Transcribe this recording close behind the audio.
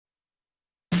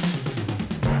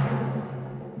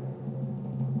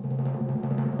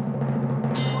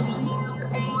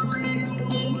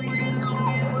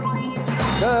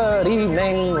Good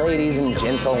evening, ladies and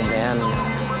gentlemen.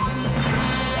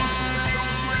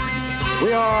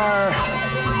 We are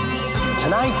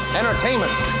tonight's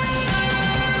entertainment.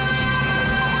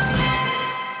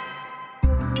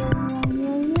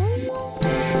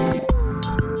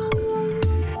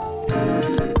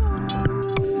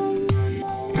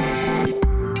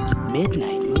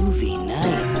 Midnight Movie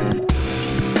Nights.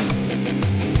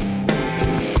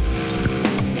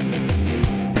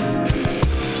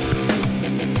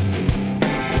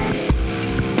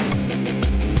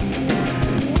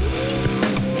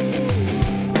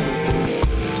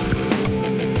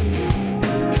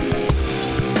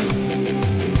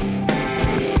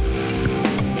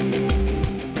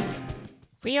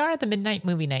 We are the Midnight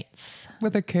Movie Nights.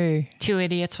 With a K. Two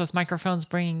idiots with microphones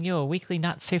bringing you a weekly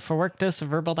not safe for work dose of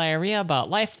verbal diarrhea about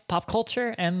life, pop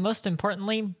culture, and most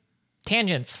importantly,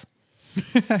 tangents.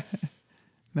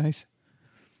 Nice.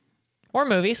 Or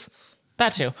movies.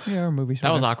 That too. Yeah, or movies.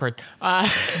 That was awkward. There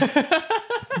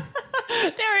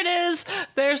it is.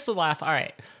 There's the laugh. All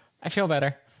right. I feel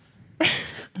better.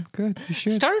 Good. You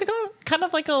should. Started going kind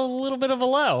of like a little bit of a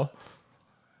low.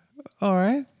 All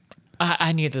right.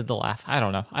 I needed the laugh. I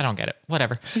don't know. I don't get it.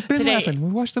 Whatever. We've been laughing. We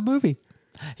watched the movie.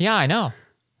 Yeah, I know.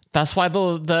 That's why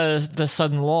the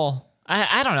sudden lull.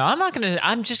 I don't know.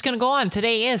 I'm just gonna go on.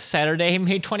 Today is Saturday,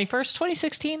 May 21st,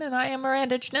 2016, and I am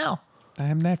Miranda Janelle. I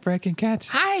am that fracking cat.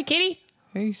 Hi, Kitty.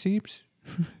 Hey, Seeps.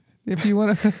 If you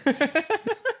want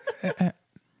to...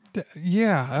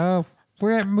 yeah,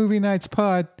 we're at Movie Nights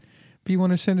Pod. If you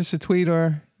want to send us a tweet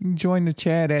or you can join the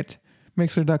chat at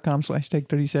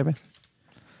mixler.com/take37.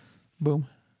 Boom.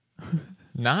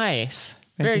 Nice.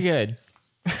 Thank Very you. good.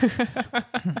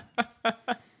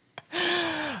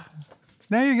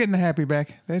 Now you're getting the happy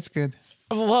back. That's good.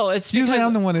 Well, it's because Usually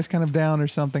I'm the one that's kind of down or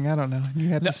something. I don't know. You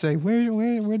have to say,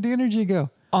 where'd the energy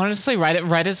go? honestly,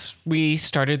 right as we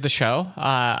started the show,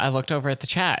 I looked over at the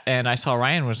chat and I saw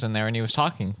Ryan was in there and he was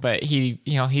talking. But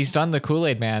he's done the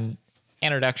Kool-Aid Man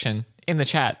introduction in the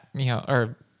chat,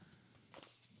 or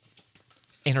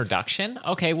introduction.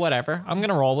 Okay, whatever. I'm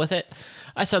gonna roll with it.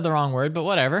 I said the wrong word, but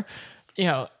whatever.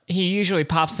 He usually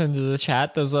pops into the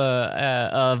chat, does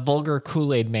a vulgar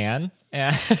Kool-Aid Man,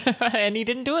 and he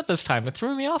didn't do it this time. It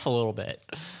threw me off a little bit.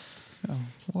 Oh,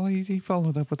 well, he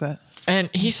followed up with that.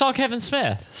 And he saw Kevin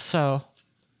Smith, so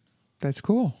That's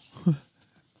cool.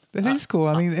 That is cool.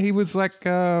 I mean, he was like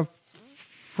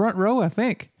front row, I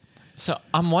think. So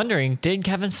I'm wondering, did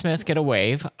Kevin Smith get a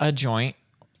wave, a joint,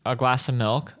 a glass of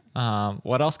milk?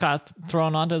 What else got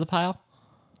thrown onto the pile?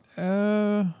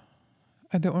 I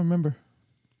don't remember.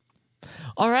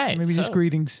 All right. Maybe just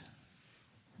greetings.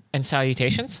 And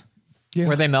salutations? Yeah.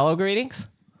 Were they mellow greetings?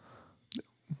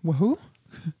 Well, who?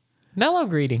 Mellow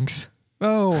greetings.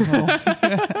 Oh.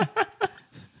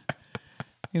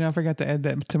 I forgot to add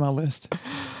that to my list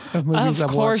of movies Of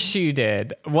I've course watched. you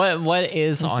did. What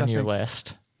is on your think?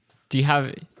 list? Do you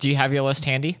have your list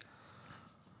handy?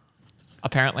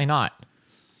 Apparently not.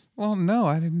 Well, no,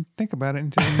 I didn't think about it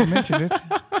until you mentioned it.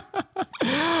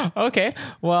 Okay.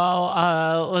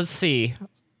 Well, let's see.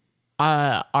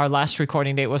 Our last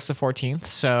recording date was the 14th.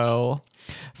 So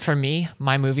for me,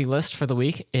 my movie list for the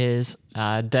week is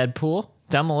Deadpool,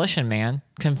 Demolition Man,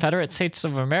 Confederate States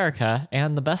of America,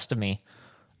 and The Best of Me.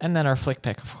 And then our flick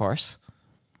pick, of course.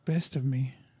 Best of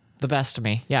Me. The Best of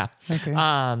Me, yeah. Okay.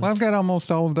 Well, I've got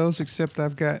almost all of those except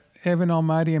I've got Evan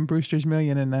Almighty and Brewster's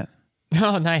Million in that.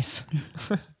 Oh, nice.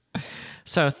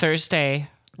 So yesterday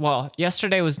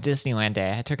was Disneyland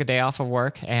Day. I took a day off of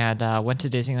work and went to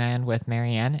Disneyland with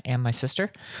Marianne and my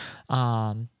sister.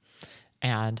 And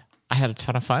I had a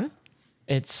ton of fun.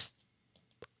 It's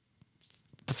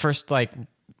the first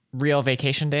real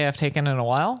vacation day I've taken in a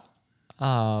while.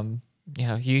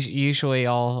 Usually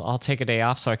I'll take a day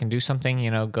off so I can do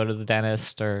something, go to the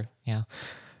dentist or,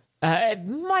 it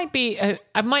might be,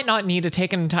 I might not need to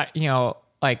take an entire,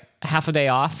 half a day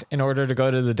off in order to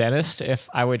go to the dentist if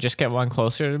I would just get one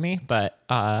closer to me. But,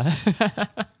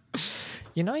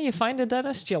 you find a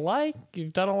dentist you like,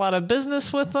 you've done a lot of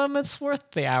business with them, it's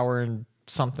worth the hour and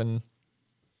something,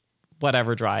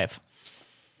 whatever drive.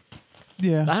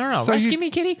 Yeah. I don't know. So Rescue me,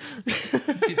 kitty.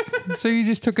 So you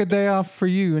just took a day off for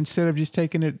you instead of just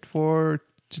taking it to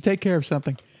take care of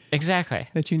something Exactly.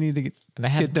 that you need to get And I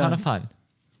had a get ton done. of fun.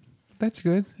 That's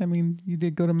good. I mean, you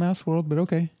did go to Mouse World, but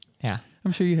okay. Yeah.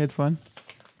 I'm sure you had fun.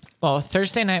 Well,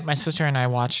 Thursday night, my sister and I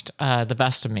watched The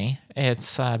Best of Me.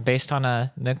 It's based on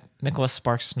a Nicholas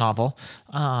Sparks novel.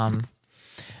 And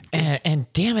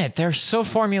damn it, they're so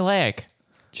formulaic.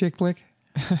 Chick flick.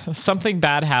 Something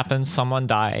bad happens, someone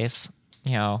dies,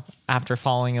 after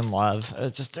falling in love.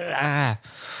 It's just,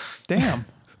 Damn.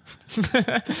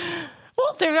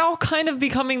 Well, they're all kind of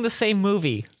becoming the same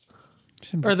movie.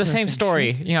 Some Or the same depressing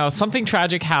story. shit. You know, something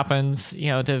tragic happens, you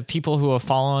know, to people who have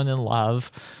fallen in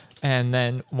love, and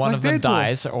then one Like of them Deadpool.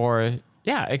 dies, or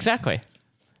yeah, exactly.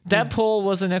 Deadpool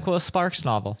was a Nicholas Sparks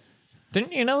novel.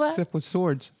 Didn't you know that? Except with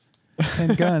swords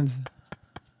and guns.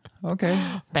 Okay.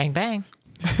 Bang bang.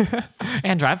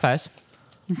 And drive-bys.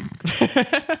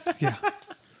 Yeah.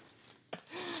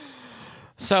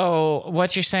 So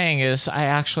what you're saying is I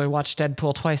actually watched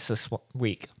Deadpool twice this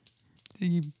week.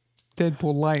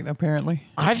 Deadpool light, apparently.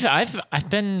 I've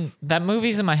been, that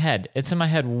movie's in my head. It's in my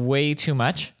head way too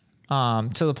much. To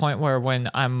the point where when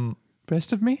I'm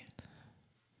Best of me?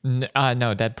 no,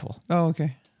 Deadpool. Oh,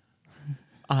 okay.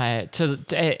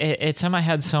 It's in my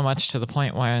head so much to the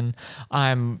point when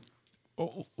I'm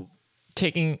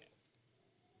taking.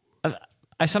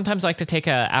 I sometimes like to take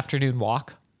a afternoon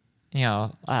walk, you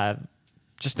know,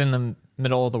 just in the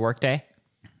middle of the workday.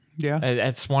 Yeah.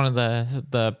 It's one of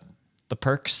the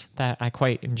perks that I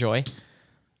quite enjoy.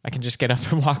 I can just get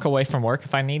up and walk away from work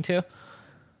if I need to.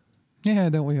 Yeah,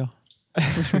 don't we all?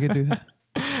 Wish we could do that.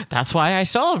 That's why I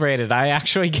celebrate it. I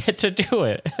actually get to do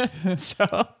it.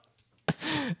 So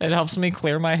it helps me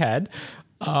clear my head.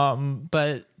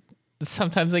 But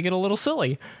sometimes I get a little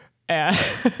silly.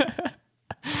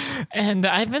 And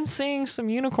I've been seeing some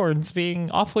unicorns being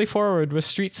awfully forward with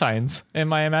street signs in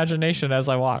my imagination as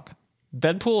I walk.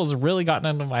 Deadpool has really gotten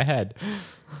into my head.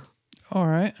 All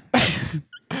right.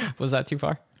 Was that too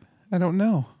far? I don't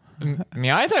know. Me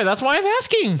either. That's why I'm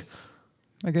asking.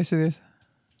 I guess it is.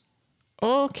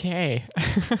 Okay.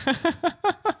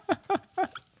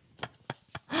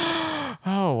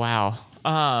 Oh,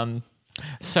 wow.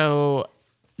 So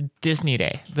Disney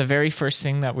Day, the very first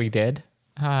thing that we did,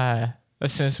 as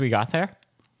soon as we got there,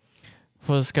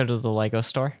 was go to the Lego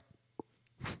store.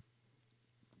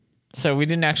 So we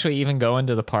didn't actually even go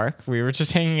into the park. We were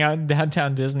just hanging out in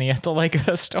downtown Disney at the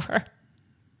Lego store.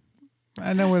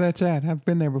 I know where that's at. I've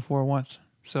been there before once,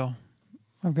 so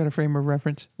I've got a frame of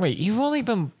reference. Wait, you've only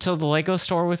been to the Lego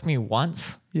store with me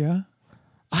once? Yeah.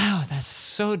 Wow, that's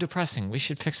so depressing. We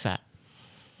should fix that.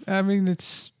 I mean,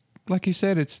 it's like you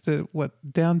said, it's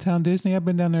downtown Disney. I've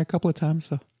been down there a couple of times,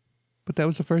 so, but that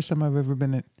was the first time I've ever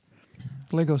been at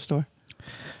Lego store.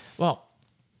 Well,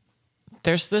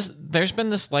 there's been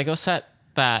this Lego set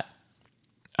that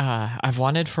I've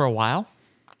wanted for a while.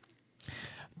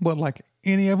 What, like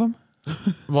any of them?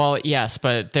 Well, yes,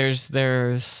 but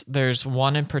there's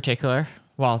one in particular.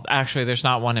 Well, actually, there's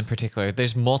not one in particular.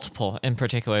 There's multiple in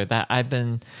particular that I've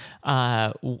been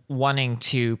wanting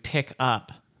to pick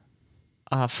up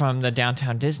from the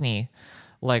downtown Disney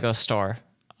Lego store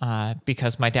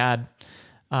because my dad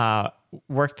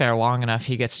worked there long enough.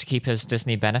 He gets to keep his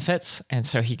Disney benefits, and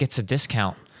so he gets a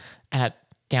discount at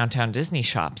downtown Disney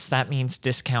shops. That means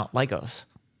discount Legos,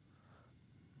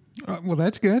 Well,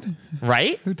 that's good.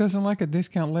 right? Who doesn't like a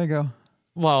discount Lego?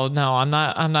 Well, no, I'm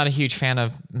not a huge fan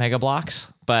of Mega Bloks,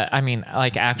 but I mean,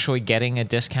 like actually getting a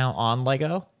discount on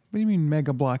Lego. What do you mean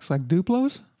Mega Blocks? Like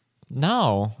Duplos?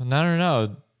 No.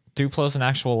 Duplo's an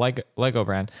actual Lego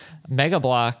brand. Mega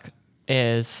Block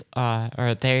is,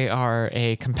 or they are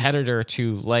a competitor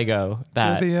to Lego.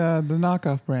 That They're the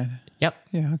knockoff brand. yep,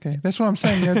 Yeah, okay. That's what I'm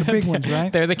saying. They're the big ones,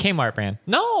 right? they're the Kmart brand.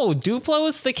 No, Duplo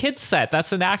is the kids set.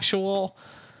 That's an actual.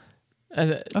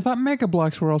 I thought Mega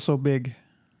Blocks were also big.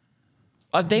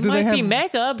 They Do might be have-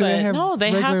 mega, do but no,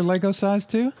 they regular have. Lego size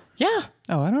too. Yeah.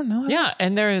 Oh, I don't know. Yeah,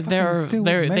 and they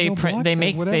Mega print Bloks they or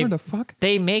make whatever the fuck.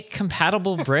 they make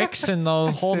compatible bricks in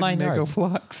the whole Said 9 Mega yards.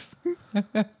 Blocks.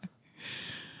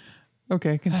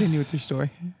 Okay, continue with your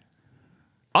story.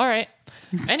 All right.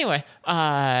 Anyway,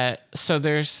 so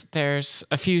there's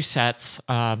a few sets,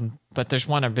 but there's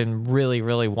one I've been really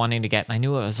really wanting to get, and I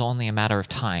knew it was only a matter of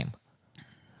time.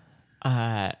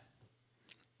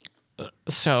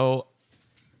 So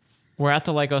we're at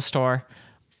the Lego store.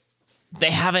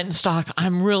 They have it in stock.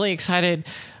 I'm really excited.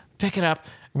 Pick it up.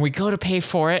 We go to pay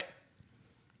for it.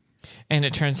 And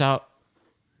it turns out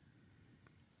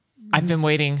I've been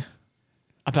waiting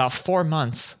about 4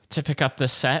 months to pick up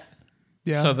this set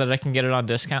Yeah. so that I can get it on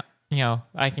discount. You know,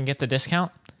 I can get the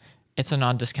discount. It's a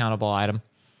non-discountable item.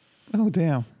 Oh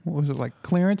damn. What was it, like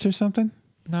clearance or something?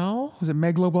 No. Was it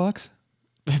Megalo Blocks?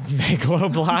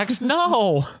 Megalo Blocks?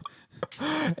 No.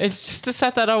 It's just a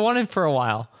set that I wanted for a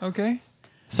while. Okay.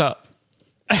 So,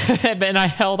 and I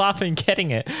held off in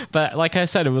getting it. But like I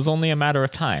said, it was only a matter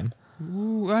of time.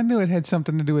 Ooh, I knew it had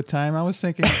something to do with time. I was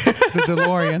thinking the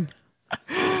DeLorean.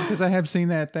 Because I have seen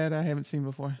that I haven't seen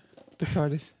before. The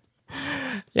TARDIS.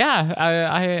 Yeah,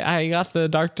 I got the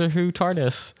Doctor Who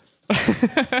TARDIS.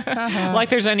 Like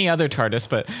there's any other TARDIS,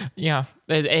 but yeah,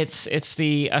 it's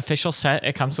the official set.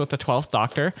 It comes with the 12th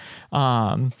Doctor,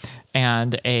 and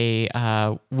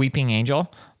a Weeping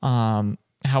Angel.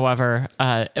 However,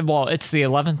 it's the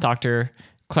 11th Doctor,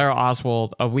 Clara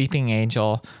Oswald, a Weeping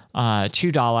Angel, 2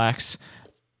 Daleks,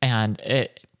 and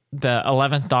the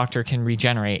 11th Doctor can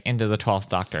regenerate into the 12th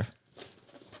Doctor.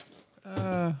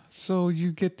 So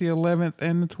you get the 11th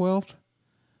and the 12th?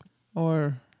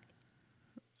 Or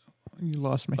you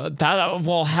lost me.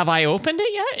 Have I opened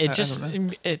it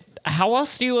yet? How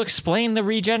else do you explain the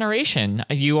regeneration?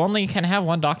 You only can have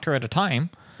one Doctor at a time.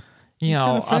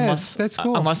 got a fez. That's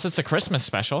cool. Unless it's a Christmas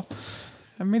special.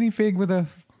 A minifig with a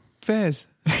fez.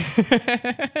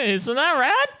 Isn't that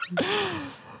rad?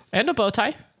 And a bow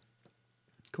tie.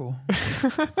 Cool.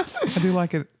 I do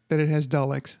like it that it has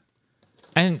Daleks.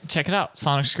 And check it out,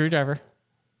 Sonic Screwdriver.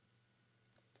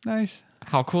 Nice.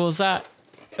 How cool is that?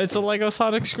 It's a Lego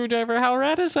Sonic Screwdriver. How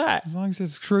rad is that? As long as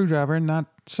it's a screwdriver and not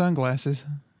sunglasses.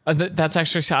 That's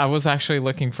actually, I was actually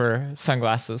looking for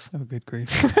sunglasses. Oh, good grief.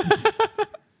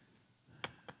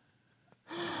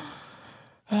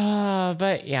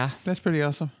 But yeah. That's pretty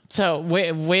awesome. So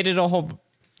waited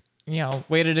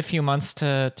a few months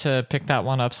to pick that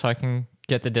one up so I can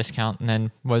get the discount, and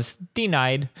then was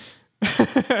denied.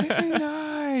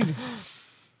 Denied.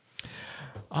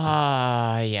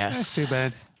 Yes. That's too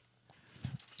bad.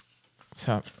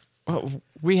 So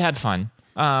we had fun.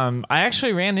 I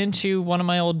actually ran into one of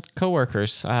my old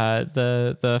coworkers,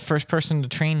 the first person to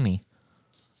train me.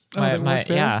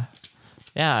 Yeah.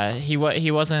 He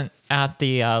wasn't at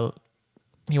the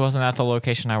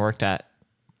location I worked at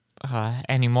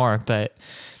anymore, but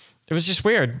it was just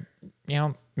weird.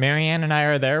 Marianne and I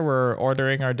are there. We're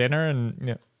ordering our dinner,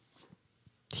 and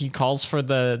he calls for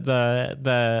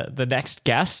the next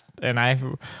guest, and I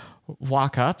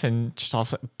walk up and just all of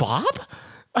a sudden, Bob?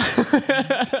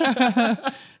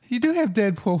 You do have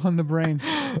Deadpool on the brain.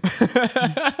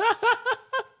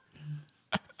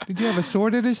 Did you have a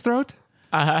sword at his throat?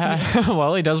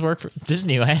 Well, he does work for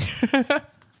Disneyland.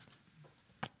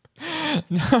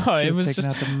 No, it was just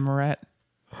out the Murat.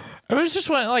 It was just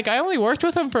I only worked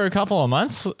with him for a couple of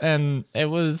months, and it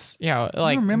was You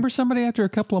remember somebody after a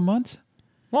couple of months?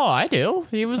 Well, I do.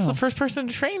 He was the first person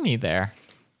to train me there.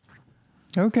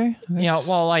 Okay.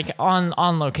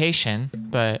 On location,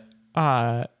 but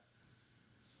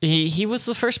he was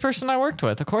the first person I worked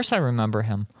with. Of course, I remember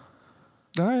him.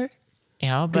 All right.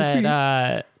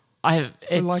 But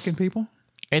We're liking people.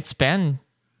 It's been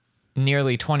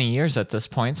nearly 20 years at this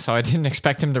point, so I didn't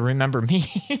expect him to remember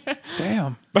me.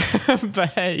 Damn.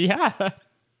 But yeah.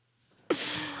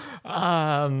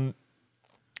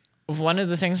 One of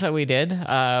the things that we did,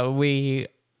 we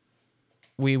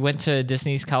went to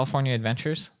Disney's California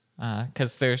Adventures,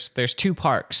 because there's 2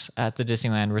 parks at the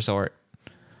Disneyland Resort.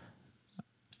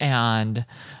 And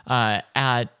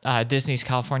at Disney's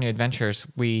California Adventures,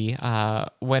 we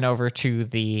went over to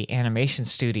the animation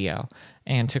studio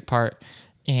and took part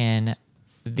in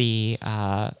the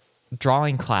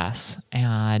drawing class.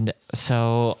 And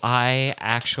so I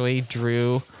actually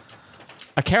drew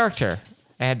a character,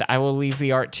 and I will leave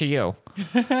the art to you.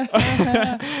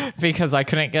 Because I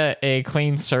couldn't get a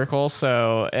clean circle,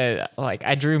 so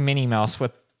I drew Minnie Mouse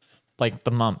with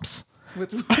the mumps.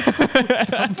 With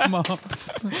the mumps.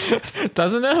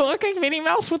 Doesn't it look like Minnie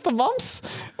Mouse with the mumps?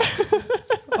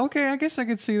 Okay, I guess I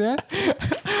could see that.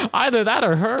 Either that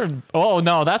or her. Oh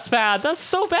no, that's bad. That's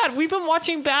so bad. We've been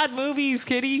watching bad movies,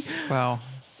 Kitty. Wow.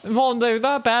 Well, they're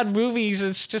not bad movies.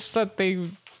 It's just that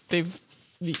the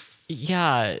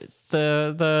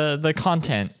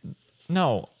content.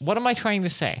 No, what am I trying to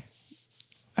say?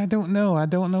 I don't know. I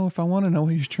don't know if I want to know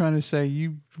what you're trying to say.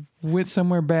 You went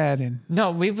somewhere bad and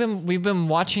No, we've been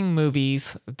watching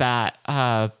movies that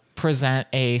present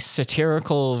a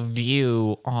satirical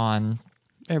view on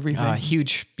everything.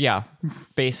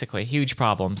 basically huge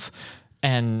problems.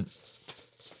 And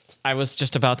I was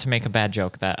just about to make a bad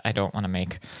joke that I don't want to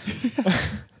make.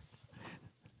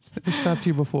 We stopped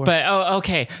you before. But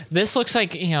okay. This looks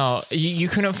like you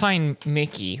couldn't find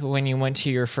Mickey when you went to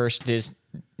your first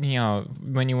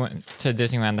when you went to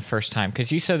Disneyland the first time,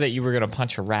 because you said that you were gonna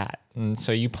punch a rat, and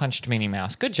so you punched Minnie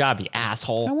Mouse. Good job, you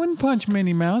asshole. I wouldn't punch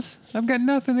Minnie Mouse. I've got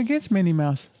nothing against Minnie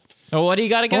Mouse. Well, what do you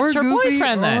got against her Goofy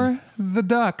boyfriend then? Or the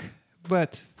duck,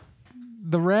 but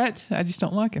the rat, I just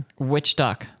don't like him. Which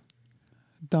duck?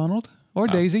 Donald or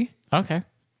Daisy. Okay.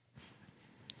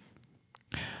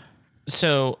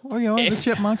 So, Or the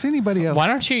chipmunks, anybody else. why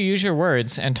don't you use your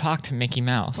words and talk to Mickey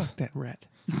Mouse? Fuck that rat.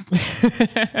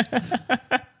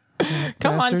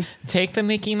 Come bastard. on, take the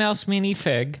Mickey Mouse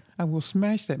minifig. I will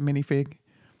smash that minifig.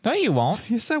 No, you won't.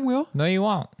 Yes, I will. No, you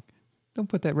won't. Don't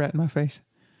put that rat in my face.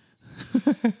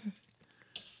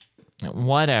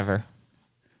 Whatever.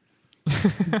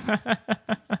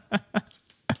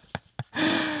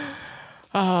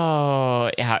 Oh,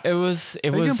 yeah. It was. Are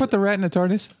you going to put the rat in the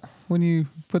TARDIS when you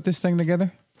put this thing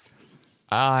together?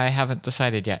 I haven't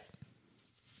decided yet.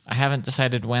 I haven't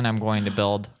decided when I'm going to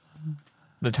build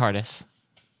the TARDIS.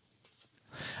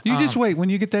 You just wait. When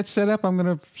you get that set up, I'm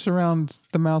going to surround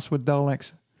the mouse with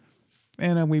Daleks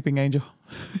and a weeping angel.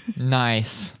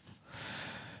 Nice.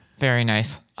 Very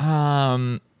nice.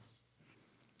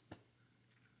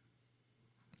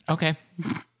 Okay.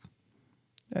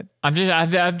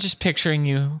 I'm just picturing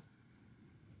you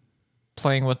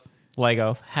playing with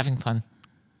Lego, having fun.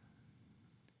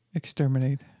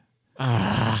 Exterminate.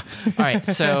 All right,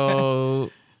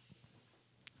 so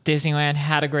Disneyland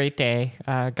had a great day.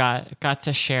 Got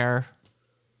to share.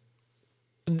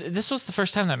 This was the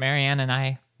first time that Marianne and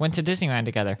I went to Disneyland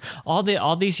together.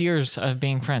 All these years of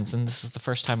being friends, and this is the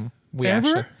first time we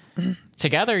Ever? actually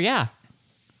together. Yeah,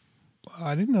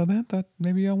 I didn't know that. Thought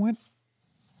maybe I went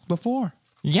before.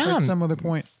 yeah. At some other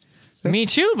point. Me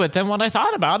too, but then when I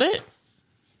thought about it,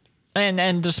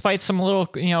 and despite some little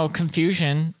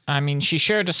confusion, I mean, she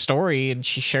shared a story and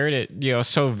she shared it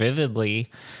so vividly,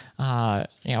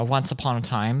 once upon a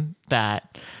time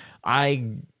that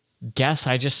I guess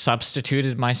I just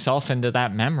substituted myself into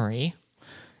that memory.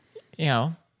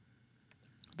 That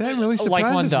really surprises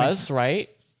like one me. does, right?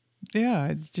 Yeah,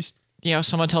 it just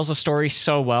Someone tells a story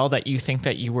so well that you think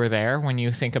that you were there when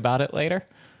you think about it later.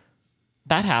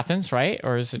 That happens, right?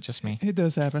 Or is it just me? it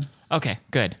does happen. Okay,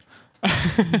 good.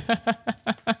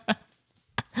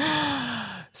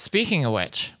 Speaking of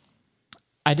which,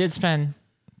 I did spend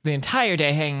the entire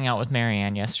day hanging out with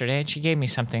Marianne yesterday, and she gave me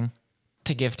something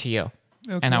to give to you.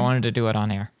 Okay. And I wanted to do it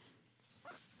on air.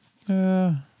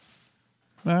 All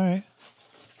right.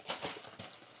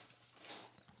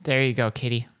 There you go,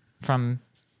 Kitty, from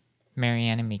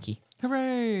Marianne and Mickey.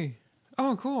 Hooray!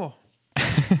 Oh, cool.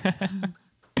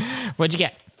 What'd you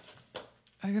get?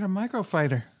 I got a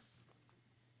microfighter.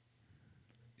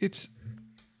 It's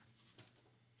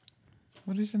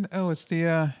what is it? Oh, it's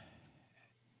the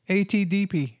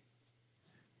ATDP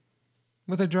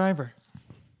with a driver.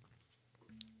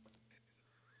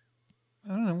 I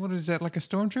don't know, what is that? Like a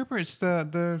stormtrooper? It's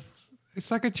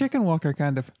it's like a chicken walker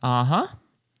kind of. Uh-huh.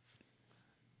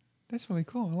 That's really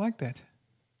cool. I like that.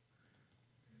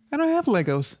 I don't have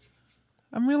Legos.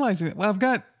 I'm realizing it. Well,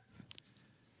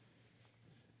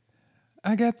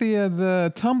 I got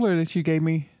the tumbler that you gave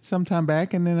me some time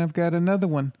back, and then I've got another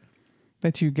one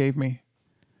that you gave me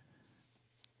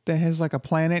that has like a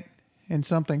planet and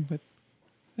something, but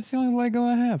that's the only Lego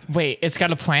I have. Wait, it's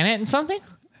got a planet and something?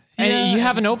 Yeah. And you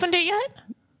haven't opened it yet?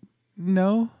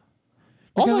 No.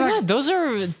 Oh Because my I- god, those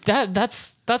are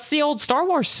that's the old Star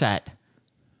Wars set.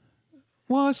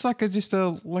 Well, it's like just a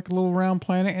little round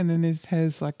planet, and then it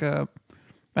has I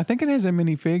think it has a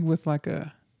minifig with like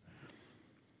a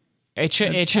It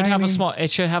should have tiny-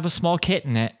 a small kit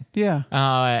in it. yeah.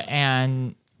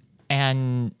 And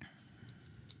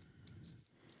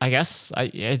I guess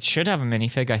it should have a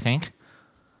minifig, I think.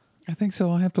 I think so.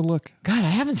 I'll have to look. God, I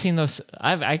haven't seen those.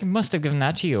 I must have given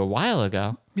that to you a while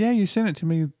ago. Yeah, you sent it to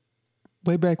me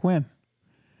way back when,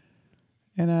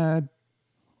 and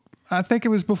I think it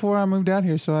was before I moved out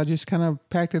here, so I just kind of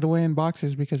packed it away in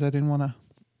boxes because I didn't want to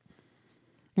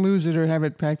lose it or have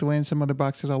it packed away in some other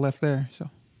box that I left there. So,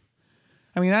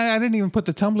 I mean, I didn't even put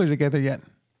the tumbler together yet.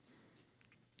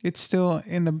 It's still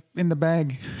in the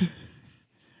bag.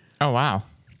 Oh wow,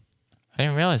 I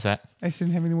didn't realize that. I just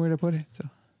didn't have anywhere to put it. So,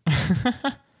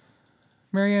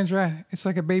 Marianne's right. It's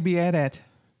like a baby AT-AT.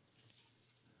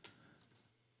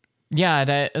 Yeah,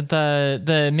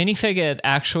 the minifig, it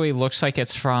actually looks like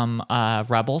it's from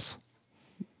Rebels.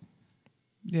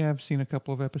 Yeah, I've seen a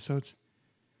couple of episodes.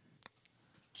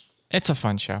 It's a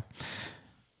fun show.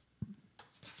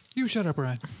 You shut up,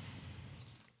 Ryan.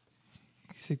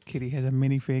 He said Kitty has a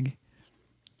minifig.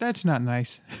 That's not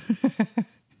nice.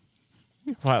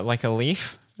 What, like a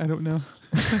leaf? I don't know.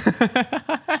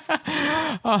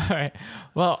 All right.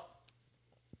 Well,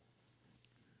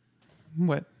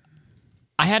 What?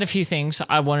 I had a few things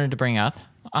I wanted to bring up.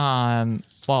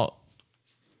 Well,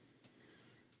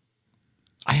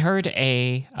 I heard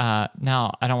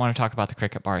now I don't want to talk about the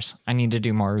cricket bars. I need to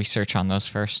do more research on those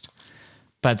first.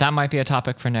 But that might be a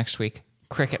topic for next week.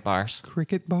 Cricket bars.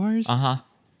 Cricket bars? Uh-huh.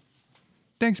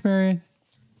 Thanks, Marion.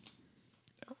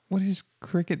 What is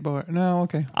cricket bar? No,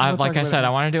 okay. We'll Like talk I about said, it. I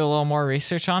want to do a little more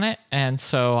research on it, and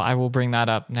so I will bring that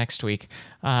up next week.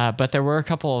 But there were a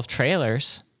couple of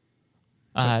trailers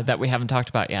that we haven't talked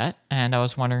about yet, and I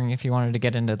was wondering if you wanted to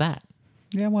get into that.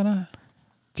 Yeah, why not?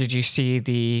 Did you see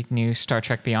the new Star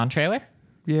Trek Beyond trailer?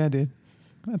 Yeah, I did.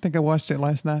 I think I watched it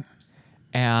last night.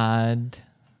 And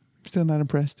Still not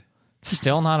impressed.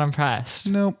 still not impressed.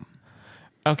 Nope.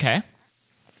 Okay.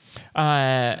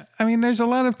 I mean, there's a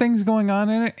lot of things going on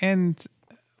in it, and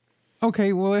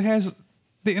okay, well, it has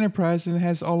the Enterprise, and it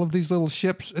has all of these little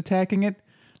ships attacking it,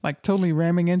 like totally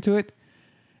ramming into it,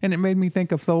 and it made me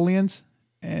think of Tholians,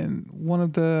 and one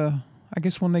of the, I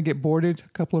guess when they get boarded, a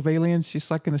couple of aliens,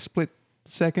 just like in a split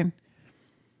second,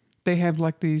 they have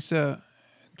like these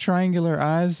triangular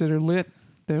eyes that are lit,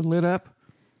 they're lit up,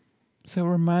 so it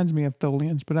reminds me of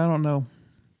Tholians, but I don't know.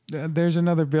 There's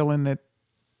another villain that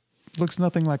looks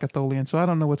nothing like a Tholian, so I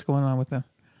don't know what's going on with them.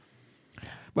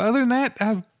 But other than that,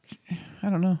 I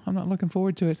don't know. I'm not looking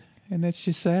forward to it, and that's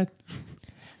just sad.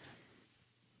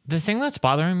 The thing that's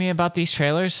bothering me about these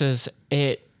trailers is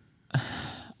I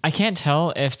can't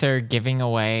tell if they're giving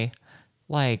away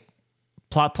like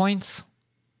plot points.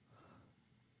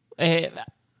 I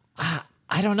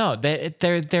don't know.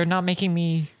 They're not making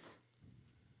me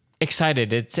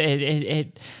excited.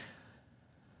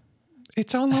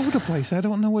 It's all over the place. I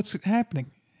don't know what's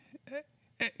happening.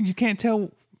 You can't tell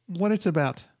what it's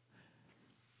about.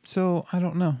 So I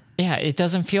don't know. Yeah, it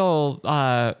doesn't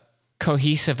feel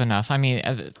cohesive enough. I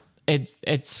mean,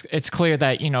 it's clear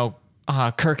that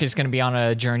Kirk is going to be on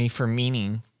a journey for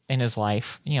meaning in his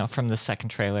life. From the second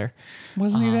trailer.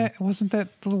 Wasn't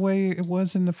that the way it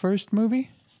was in the first movie?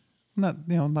 Not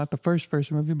the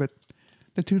first movie, but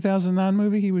the 2009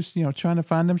 movie. He was trying to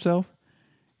find himself,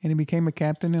 and he became a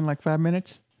captain in like 5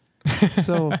 minutes.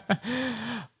 So,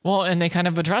 well, and they kind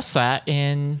of address that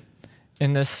in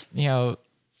this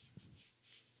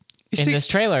this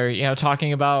trailer,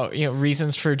 talking about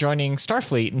reasons for joining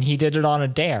Starfleet, and he did it on a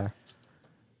dare.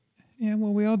 Yeah,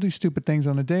 well, we all do stupid things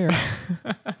on a dare.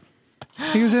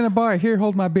 He was in a bar. Here,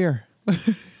 hold my beer.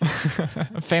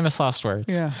 Famous last words.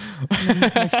 Yeah. And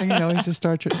then next thing you know, he's a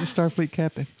Starfleet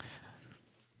captain.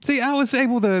 See, I was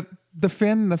able to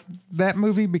defend that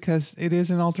movie because it is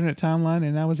an alternate timeline,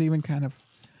 and I was even kind of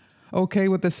okay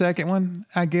with the second one.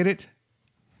 I get it,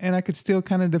 and I could still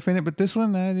kind of defend it. But this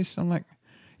one, I'm like,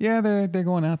 yeah, they're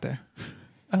going out there.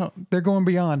 They're going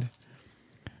beyond.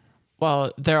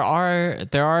 Well, there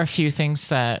are a few things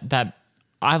that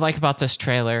I like about this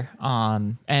trailer.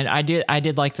 And I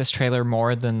did like this trailer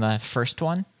more than the first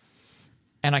one.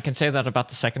 And I can say that about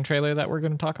the second trailer that we're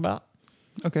going to talk about.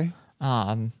 Okay.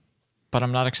 But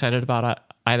I'm not excited about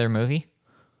either movie.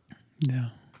 No.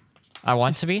 I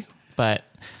want to be, but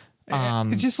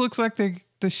it just looks like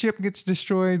the ship gets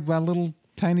destroyed by a little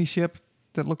tiny ship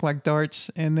that look like darts,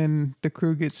 and then the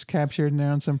crew gets captured and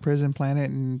they're on some prison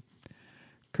planet, and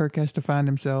Kirk has to find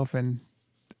himself, and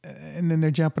then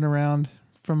they're jumping around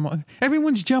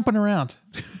everyone's jumping around.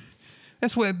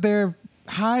 That's what they're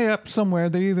high up somewhere.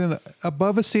 They're either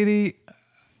above a city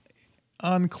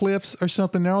on cliffs or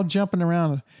something. They're all jumping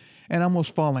around and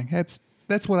almost falling.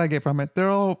 That's what I get from it. They're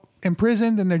all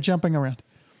imprisoned and they're jumping around.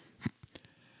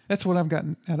 That's what I've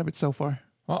gotten out of it so far.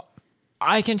 Well,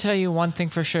 I can tell you one thing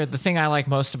for sure. The thing I like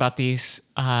most about these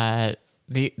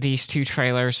two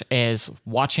trailers is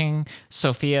watching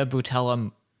Sophia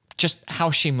Boutella, just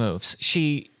how she moves.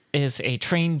 She is a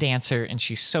trained dancer and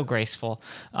she's so graceful.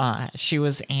 She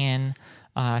was in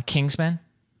Kingsman,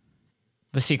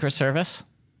 The Secret Service.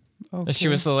 Okay. She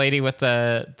was the lady with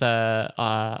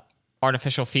the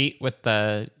artificial feet with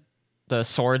the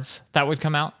swords that would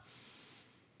come out.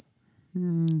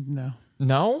 No.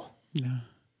 No? No.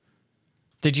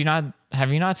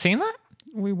 Have you not seen that?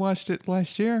 We watched it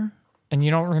last year. And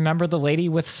you don't remember the lady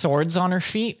with swords on her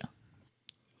feet?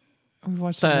 We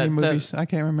watched so many movies. I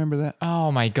can't remember that.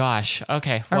 Oh my gosh.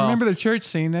 Okay. I remember the church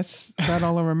scene. That's about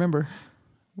all I remember,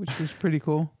 which was pretty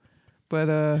cool.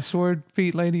 But sword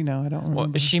feet lady, no, I don't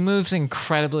remember. Well, she moves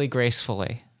incredibly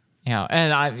gracefully.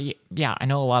 And I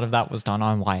know a lot of that was done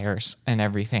on wires and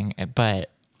everything, but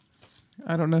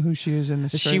I don't know who she is in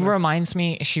this trailer. She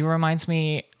reminds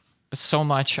me so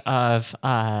much of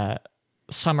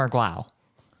Summer Glau.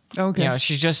 Okay.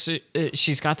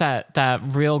 She's got that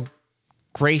real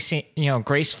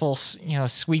graceful,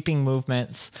 sweeping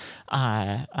movements,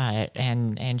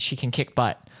 and she can kick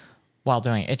butt while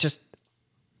doing it.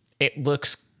 It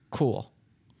looks cool.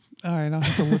 All right, I'll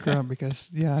have to look her up because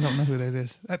I don't know who that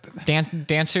is.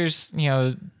 Dancers,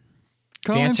 Colin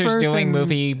dancers Firth doing and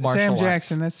movie martial Sam arts.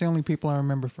 Jackson. That's the only people I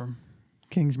remember from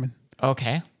Kingsman.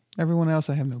 Okay. Everyone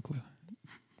else, I have no clue.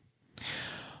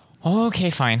 Okay,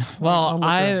 fine. Well,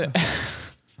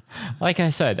 like I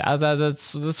said,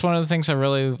 that's one of the things I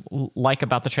really like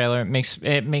about the trailer.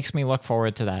 It makes me look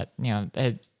forward to that.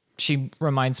 She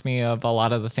reminds me of a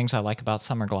lot of the things I like about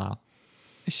Summer Glau.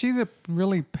 Is she the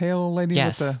really pale lady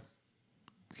Yes. with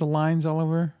the lines all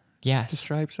over? The Yes.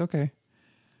 stripes? Okay.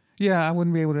 Yeah, I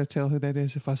wouldn't be able to tell who that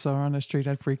is if I saw her on the street.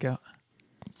 I'd freak out.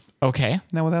 Okay.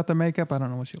 Now, without the makeup, I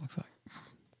don't know what she looks like.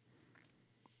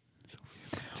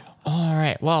 All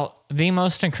right. Well, the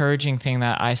most encouraging thing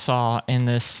that I saw in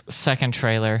this second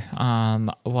trailer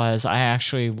was I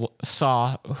actually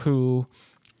saw who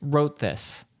wrote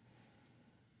this.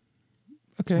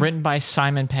 Okay. Written by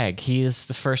Simon Pegg. He is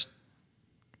the first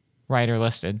writer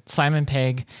listed. Simon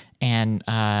Pegg and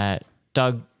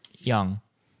Doug Young.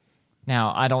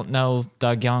 Now, I don't know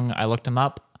Doug Young. I looked him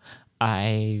up.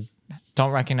 I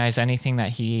don't recognize anything that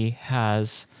he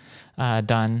has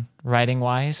done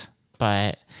writing-wise,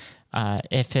 but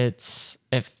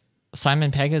if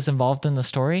Simon Pegg is involved in the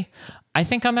story, I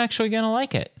think I'm actually going to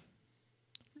like it.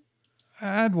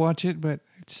 I'd watch it, but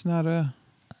it's not a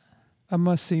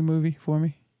must-see movie for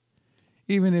me.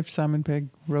 Even if Simon Pegg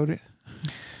wrote it.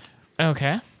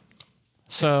 Okay.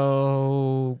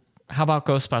 So, how about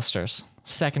Ghostbusters?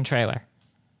 Second trailer.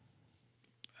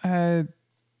 Uh,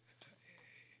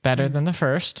 Better than the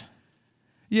first.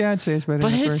 yeah, I'd say it's better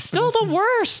But than the it's first. still the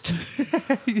worst.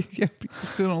 Yeah, people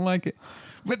still don't like it.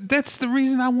 But that's the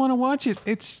reason I want to watch it.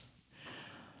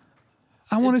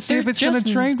 I want to see They're if it's going just-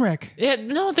 to train wreck.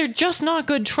 No, they're just not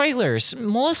good trailers.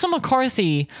 Melissa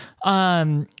McCarthy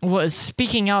was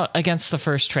speaking out against the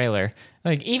first trailer.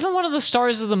 Like, even one of the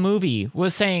stars of the movie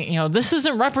was saying, this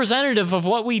isn't representative of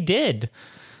what we did.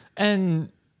 And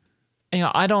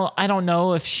I don't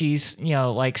know if she's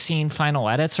like seen final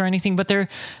edits or anything, but they're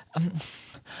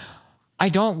I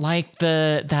don't like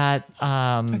that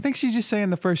I think she's just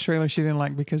saying the first trailer she didn't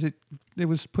like because it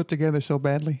was put together so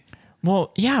badly.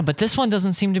 well, yeah, but this one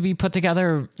doesn't seem to be put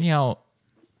together,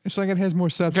 It's like it has more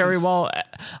substance. very well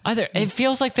either. It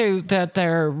feels like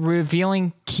they're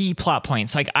revealing key plot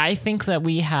points. Like, I think that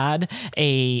we had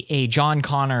a John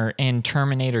Connor in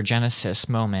Terminator Genesis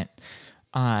moment.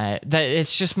 That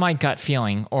it's just my gut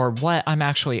feeling, or what I'm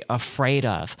actually afraid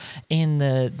of in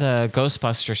the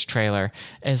Ghostbusters trailer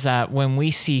is that when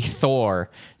we see Thor,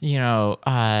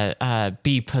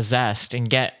 be possessed and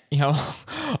get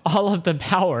all of the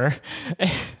power,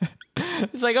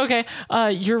 it's like, okay,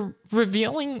 you're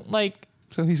revealing like.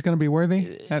 So he's going to be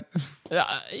worthy?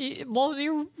 Well,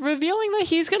 you're revealing that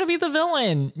he's going to be the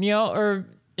villain, or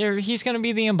he's going to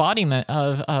be the embodiment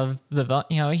of the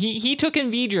villain. He took in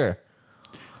V'ger.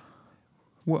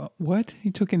 What? He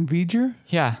took in V'ger?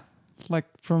 Yeah. Like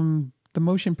from the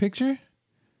motion picture?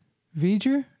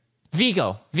 V'ger?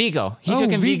 Vigo. He Oh,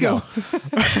 took in Vigo. And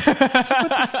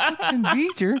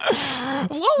V'ger?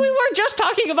 Well, we were just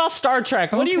talking about Star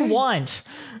Trek. What do you Okay. want?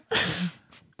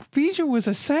 V'ger was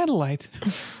a satellite.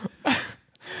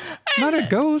 Not a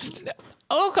ghost.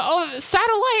 Oh,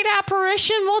 satellite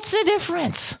apparition. What's the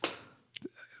difference?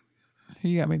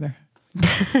 You got me there.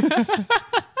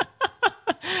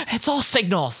 It's all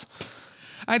signals.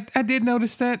 I did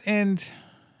notice that, and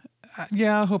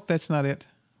yeah, I hope that's not it.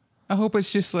 I hope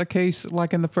it's just a case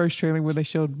like in the first trailer where they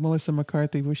showed Melissa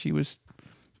McCarthy where she was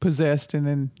possessed and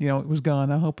then it was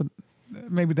gone. I hope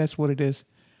maybe that's what it is.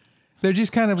 They're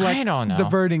just kind of like I don't know.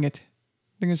 diverting it.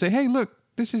 They're gonna say, "Hey, look,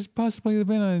 this is possibly the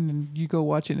villain," and you go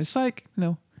watch it. And it's like,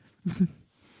 no,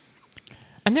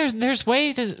 And there's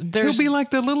ways. he'll There's be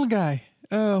like the little guy.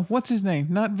 What's his name?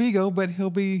 Not Vigo, but he'll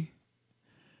be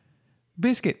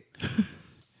Biscuit.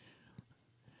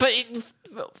 but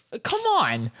come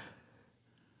on,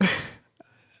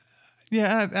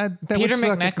 Yeah, that Peter would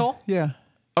suck if- McNichol? Yeah.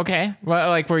 Okay. Well,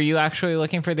 like, were you actually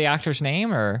looking for the actor's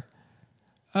name, or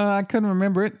I couldn't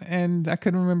remember it, and I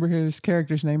couldn't remember his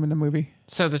character's name in the movie.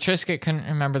 so the Trisket couldn't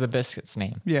remember the biscuit's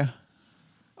name? Yeah.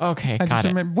 Okay, I got just it.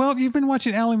 remember. Well, you've been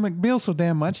watching Ally McBeal so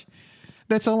damn much.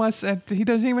 That's all I said. He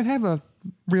doesn't even have a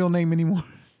real name anymore.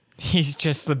 He's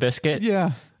just the biscuit.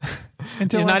 Yeah.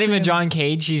 Until He's I not see even him- John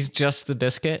Cage. He's just the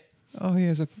biscuit. Oh, he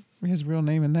has a real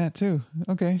name in that too.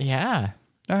 Okay. Yeah.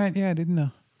 All right. Yeah, I didn't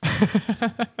know.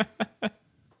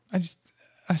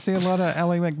 I see a lot of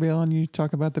Ally McBeal, and you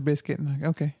talk about the biscuit, and like,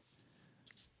 okay.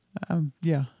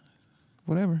 Yeah.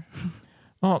 Whatever.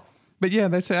 Well, But yeah,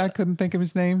 that's I couldn't think of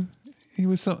his name. He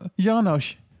was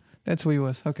Janosch. That's who he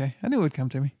was. Okay, I knew it would come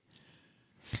to me.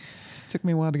 Took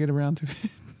me a while to get around to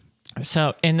it.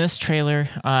 so in this trailer,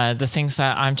 the things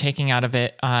that I'm taking out of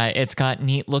it, it's got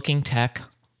neat looking tech,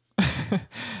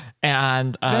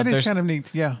 and That is there's kind of neat.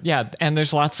 Yeah. yeah, and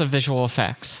there's lots of visual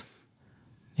effects.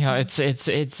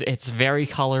 It's very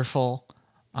colorful.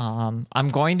 I'm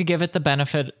going to give it the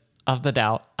benefit of the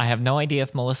doubt. I have no idea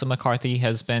if Melissa McCarthy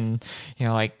has been,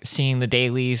 like seeing the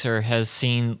dailies or has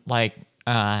seen like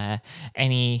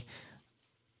any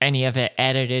any of it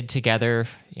edited together.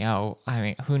 You know, I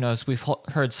mean, who knows? We've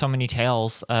heard so many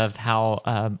tales of how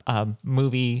a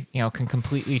movie, you know, can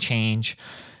completely change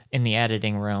in the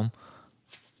editing room,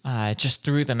 just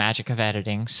through the magic of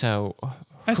editing. So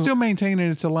I still maintain that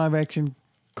it's a live action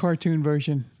cartoon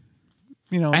version.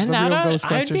 You know, and the that real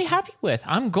I'd be Ghostbusters. happy with.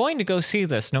 I'm going to go see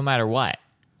this no matter what.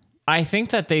 I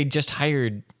think that they just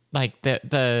hired like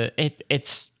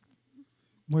it's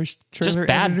Where's just trailer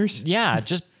bad. editors? Yeah,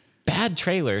 just bad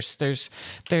trailers. There's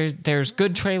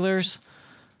good trailers.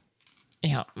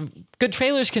 You know, good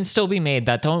trailers can still be made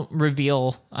that don't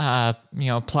reveal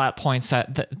plot points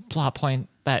that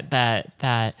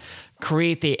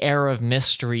create the air of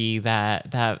mystery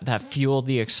that fuel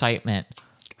the excitement.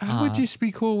 I would just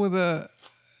be cool with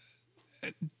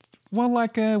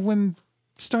when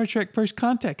Star Trek First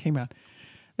Contact came out.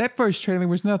 That first trailer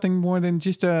was nothing more than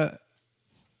just a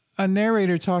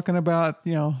narrator talking about,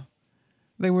 you know,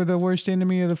 they were the worst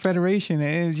enemy of the Federation,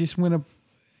 and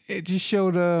it just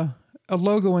showed a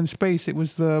logo in space. It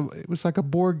was like a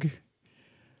Borg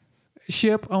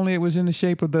ship, only it was in the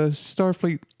shape of the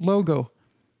Starfleet logo,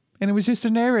 and it was just a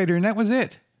narrator, and that was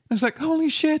it. I was like, holy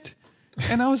shit,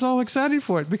 and I was all excited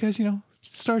for it because, you know,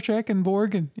 Star Trek and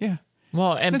Borg, and yeah.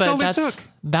 Well,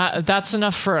 that's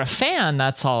enough for a fan.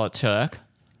 That's all it took.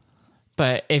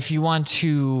 But if you want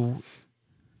to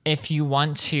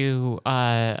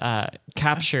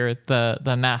capture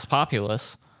the mass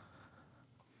populace,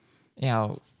 you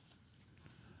know,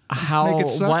 Make it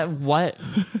suck? what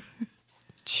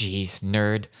jeez,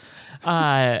 nerd.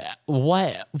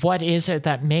 What is it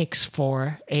that makes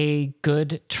for a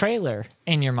good trailer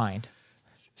in your mind?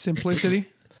 Simplicity.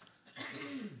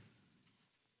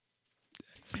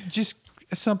 Just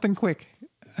something quick,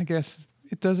 I guess.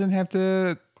 It doesn't have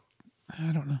to.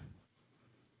 I don't know.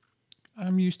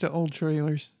 I'm used to old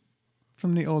trailers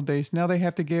from the old days. Now they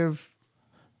have to give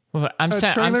Well, I'm a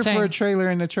saying trailer for a trailer,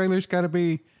 and the trailer's got to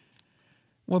be.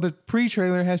 Well, the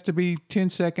pre-trailer has to be 10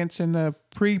 seconds, and the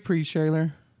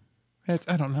pre-trailer.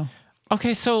 I don't know.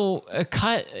 okay. So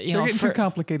cut. You They're know, getting too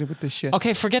complicated with this shit.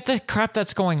 okay, forget the crap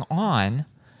that's going on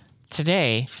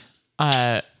today.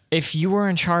 If you were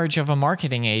in charge of a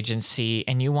marketing agency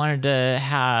and you wanted to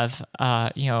have,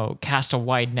 cast a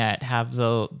wide net, have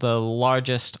the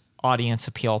largest audience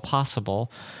appeal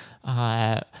possible, you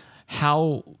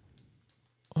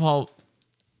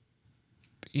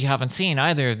haven't seen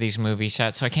either of these movies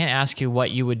yet, so I can't ask you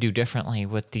what you would do differently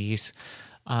with these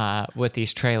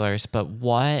trailers. But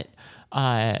what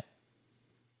Captain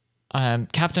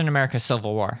America: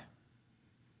 Civil War.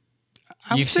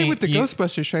 I would say with the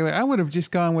Ghostbusters trailer, I would have just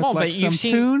gone with some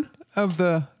tune of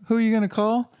the who you gonna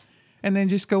call, and then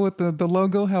just go with the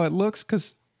logo, how it looks,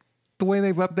 because the way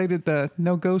they've updated the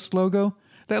No Ghost logo,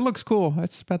 that looks cool.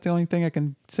 That's about the only thing I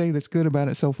can say that's good about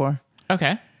it so far.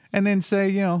 Okay. And then say,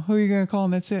 you know, who are you gonna call,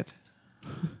 and that's it.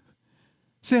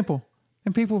 Simple.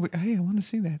 And people will be, hey, I want to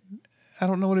see that. I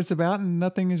don't know what it's about, and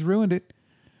nothing has ruined it.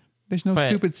 There's no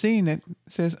stupid scene that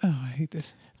says, oh, I hate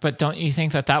this. But don't you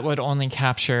think that would only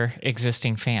capture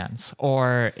existing fans?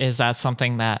 Or is that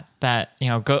something that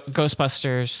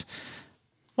Ghostbusters,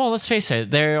 well, let's face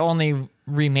it, they're only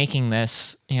remaking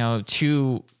this,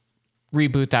 to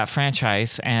reboot that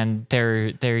franchise, and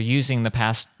they're using the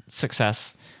past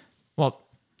success. Well,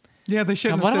 yeah, they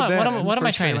shouldn't have said that. What am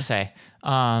I trying to say?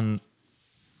 The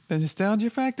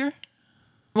nostalgia factor?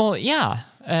 Well, yeah,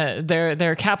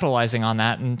 they're capitalizing on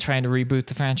that and trying to reboot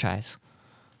the franchise.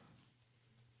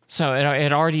 So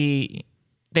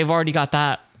they've already got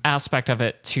that aspect of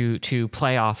it to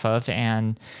play off of,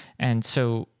 and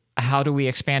so how do we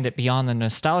expand it beyond the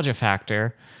nostalgia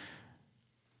factor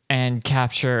and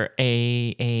capture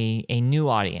a new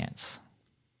audience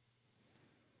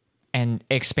and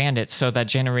expand it so that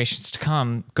generations to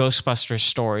come, Ghostbusters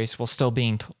stories will still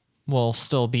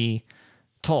be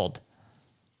told?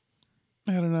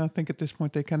 I don't know. I think at this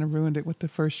point they kind of ruined it with the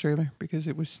first trailer because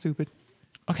it was stupid.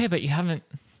 Okay, but you haven't.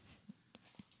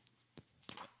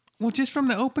 Well, just from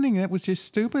the opening, that was just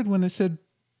stupid when it said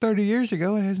 30 years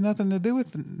ago. It has nothing to do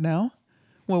with now.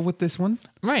 Well, with this one.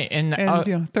 Right. And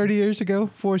 30 years ago,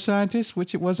 4 scientists,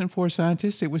 which it wasn't 4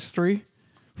 scientists, it was 3.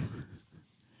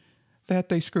 That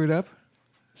they screwed up.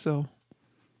 So.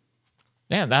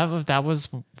 Yeah, that was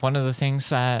one of the things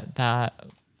that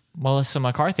Melissa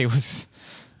McCarthy was.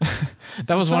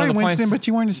 That was one of the Winston, points. But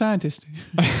you weren't a scientist.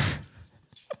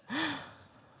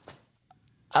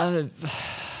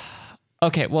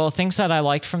 Okay, well, things that I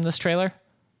liked from this trailer,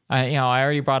 I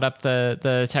already brought up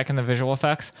the tech and the visual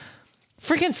effects.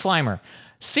 Freaking Slimer.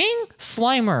 Seeing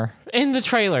Slimer in the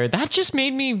trailer, that just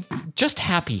made me just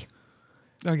happy.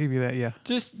 I'll give you that. Yeah.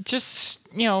 Just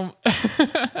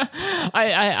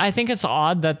I think it's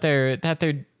odd that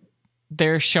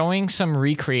they're showing some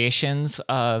recreations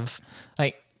of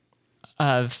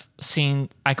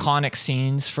iconic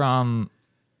scenes from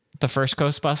the first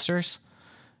Ghostbusters.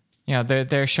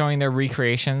 They're showing their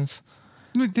recreations.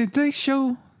 Did they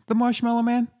show the Marshmallow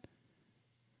Man?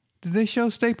 Did they show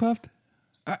Stay Puft?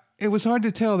 It was hard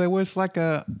to tell. There was like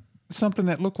something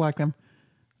that looked like him.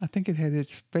 I think it had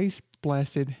its face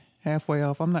blasted halfway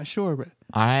off. I'm not sure, but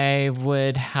I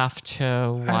would have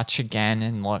to watch again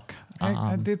and look.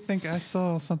 I did think I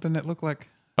saw something that looked like.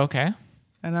 Okay.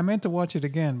 And I meant to watch it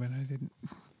again, but I didn't.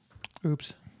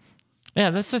 Oops. Yeah,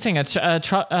 that's the thing. A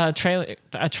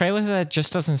trailer that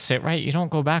just doesn't sit right, you don't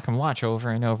go back and watch over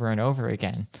and over and over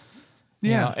again.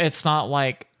 Yeah. It's not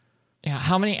like. Yeah,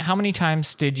 how many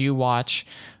times did you watch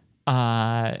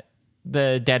the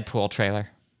Deadpool trailer?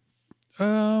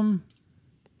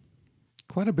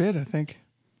 Quite a bit, I think.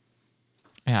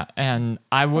 Yeah, and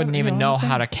I wouldn't even know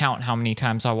how to anything? count how many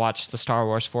times I watched the Star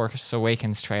Wars Force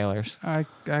Awakens trailers. I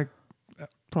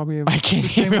probably have I the can't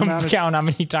same even amount of- count how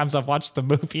many times I've watched the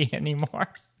movie anymore.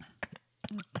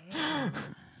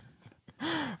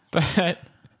 But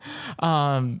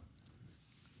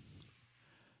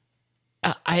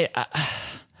I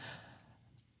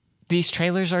these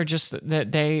trailers are just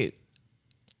that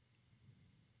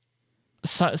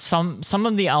some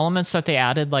of the elements that they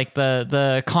added, like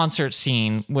the concert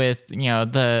scene with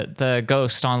the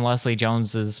ghost on Leslie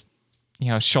Jones's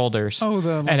shoulders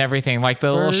the and everything, like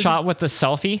the little bird. shot with the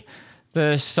selfie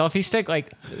stick,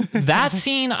 like that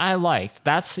scene I liked.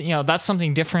 That's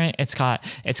something different. It's got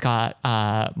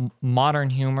modern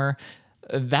humor.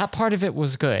 That part of it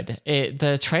was good.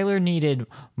 The trailer needed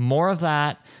more of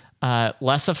that,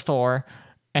 less of Thor.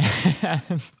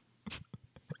 And,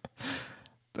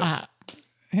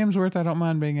 Hemsworth, I don't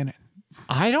mind being in it.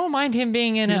 I don't mind him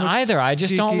being in He it looks either. I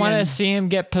just don't geeky want to and- see him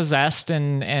get possessed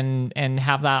and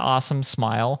have that awesome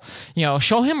smile.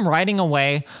 Show him riding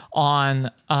away on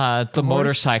the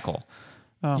motorcycle.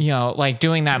 Like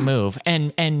doing that move,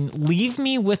 and leave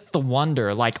me with the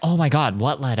wonder, like, oh my God,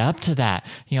 what led up to that?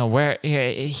 Where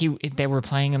they were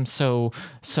playing him so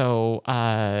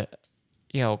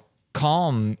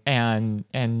calm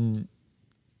and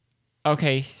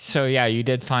okay, so yeah, you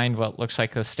did find what looks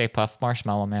like a Stay Puft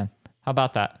Marshmallow Man. How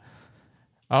about that?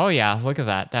 Oh yeah, look at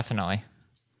that, definitely.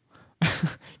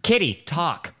 Kitty,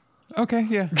 talk. Okay,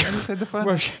 yeah. I just had to find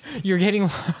it. You're getting.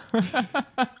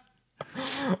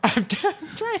 I'm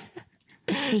trying.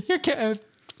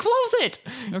 Close it.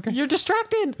 Okay. You're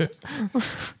distracted.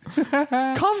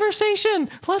 Conversation.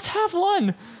 Let's have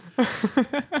one.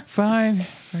 Fine.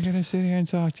 If I gotta sit here and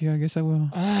talk to you, I guess I will.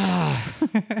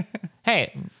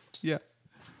 Hey, Yeah.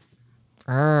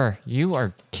 you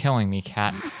are killing me,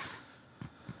 cat.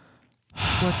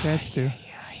 What cats do.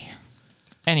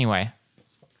 Anyway,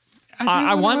 think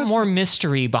I what it want was- more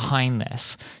mystery behind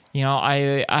this.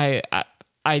 I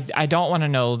don't want to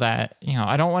know that.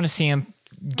 I don't want to see him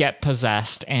get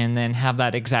possessed and then have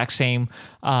that exact same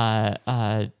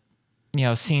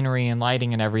scenery and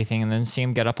lighting and everything, and then see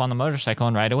him get up on the motorcycle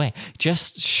and ride away.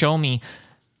 Just show me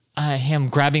him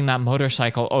grabbing that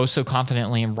motorcycle oh so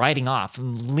confidently and riding off.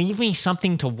 Leave me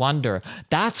something to wonder.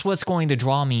 That's what's going to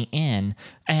draw me in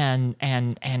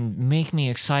and make me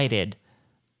excited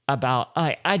about.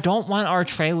 I don't want our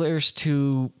trailers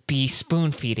to be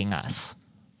spoon feeding us.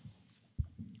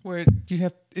 Where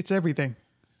it's everything.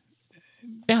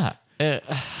 Yeah.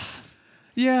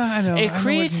 Yeah, I know. It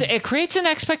creates an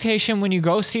expectation when you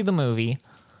go see the movie,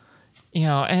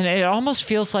 and it almost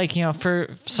feels like, for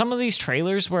some of these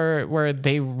trailers where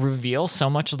they reveal so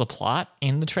much of the plot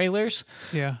in the trailers.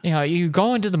 Yeah. You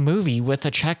go into the movie with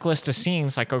a checklist of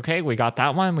scenes, like, okay, we got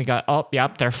that one. We got, oh,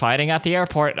 yep, they're fighting at the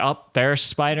airport. Oh, there's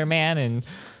Spider-Man and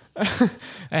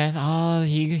and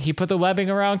he put the webbing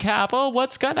around Cap. Oh,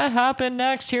 what's gonna happen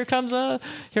next? Here comes a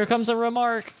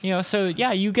remark. So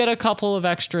yeah, you get a couple of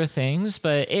extra things,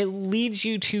 but it leads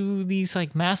you to these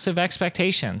like massive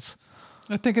expectations.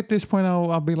 I think at this point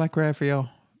I'll be like Raphael.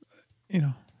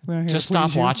 When I hear Just "Please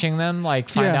stop you," watching them. Like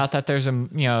find Yeah. out that there's a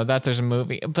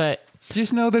movie, but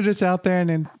Just know that it's out there, and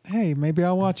then hey, maybe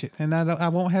I'll watch it, and I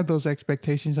won't have those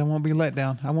expectations. I won't be let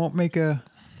down. I won't make a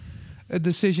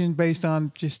decision based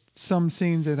on just some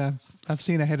scenes that I've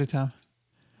seen ahead of time.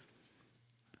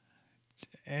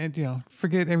 And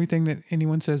forget everything that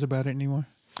anyone says about it anymore.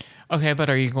 okay. But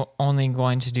are you only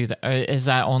going to do that? Is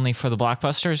that only for the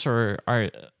blockbusters, or are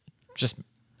just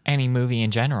any movie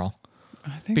in general?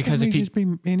 I think Because that if may you- just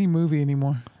be any movie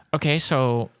anymore. Okay,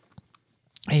 so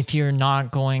if you're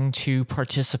not going to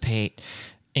participate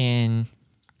in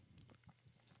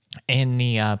in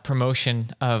the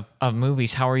promotion of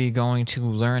movies, how are you going to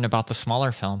learn about the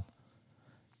smaller film?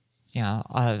 Yeah,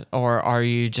 or are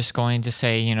you just going to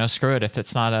say, screw it, if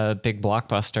it's not a big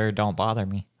blockbuster, don't bother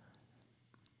me?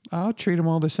 I'll treat them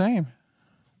all the same.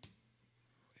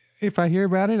 If I hear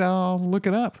about it, I'll look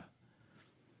it up.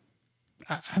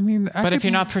 But if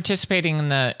you're not participating in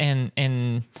the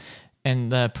in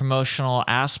the promotional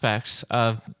aspects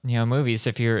of movies,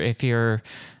 if you're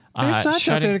there's sites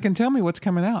out there that can tell me what's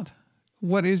coming out,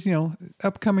 what is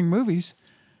upcoming movies.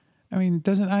 I mean,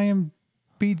 doesn't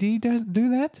IMBD do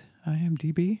that?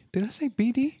 IMDb? Did I say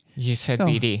BD? You said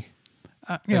BD.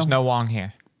 There's no Wong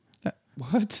here.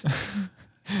 What?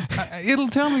 It'll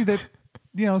tell me that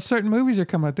certain movies are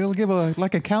coming out. They'll give a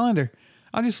calendar.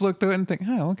 I'll just look through it and think,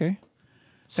 oh, okay.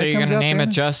 So you're gonna name it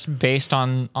just based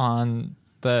on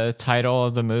the title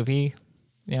of the movie,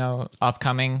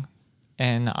 upcoming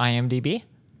in IMDb?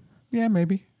 Yeah,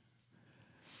 maybe.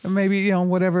 Maybe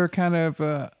whatever kind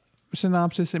of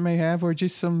synopsis it may have, or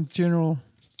just some general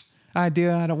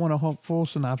idea. I don't want a full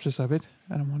synopsis of it.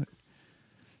 I don't want it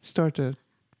start to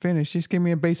finish. Just give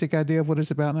me a basic idea of what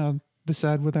it's about, and I'll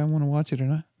decide whether I want to watch it or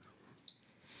not.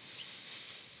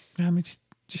 I mean,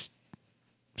 just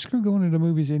screw going to the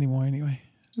movies anymore. Anyway,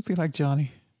 it'll be like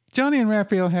Johnny. Johnny and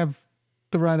Raphael have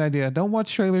the right idea. Don't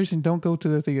watch trailers and don't go to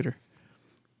the theater.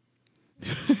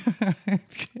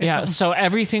 Yeah, so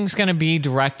everything's going to be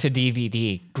direct to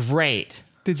DVD. Great.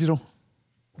 Digital.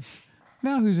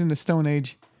 Now who's in the Stone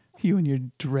Age? You and your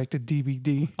direct to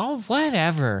DVD. Oh,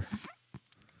 whatever.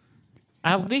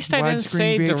 At least I didn't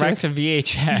say VHS? direct to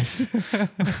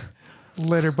VHS.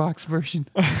 Letterbox version.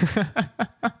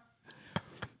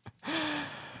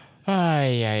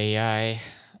 Ay.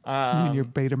 You and your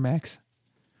Betamax.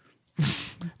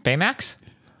 Baymax?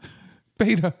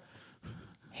 Beta.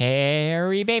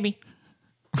 Harry baby.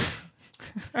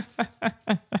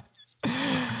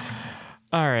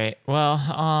 All right. Well,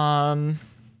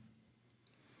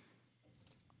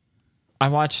 I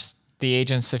watched the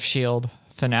Agents of S.H.I.E.L.D.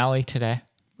 finale today.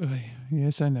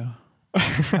 Yes, I know.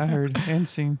 I heard and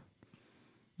seen.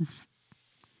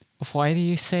 Why do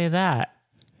you say that?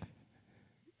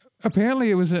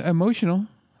 Apparently, it was emotional.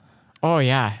 Oh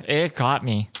yeah, it got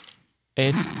me.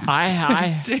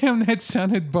 I Damn, that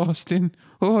sounded Boston.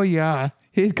 Oh yeah,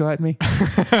 it got me.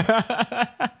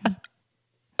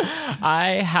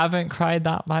 I haven't cried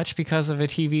that much because of a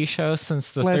TV show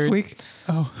since the Last third week.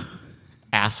 Oh,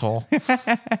 asshole.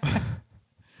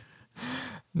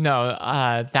 No,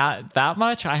 that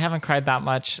much. I haven't cried that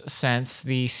much since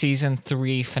the season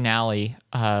 3 finale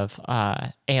of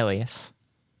Alias.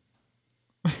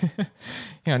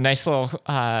 Nice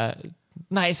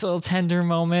little tender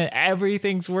moment.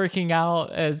 Everything's working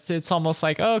out. It's almost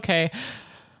like, okay,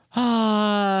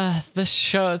 the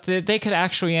show, they could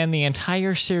actually end the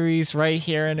entire series right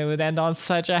here and it would end on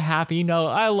such a happy note.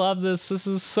 I love this. This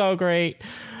is so great.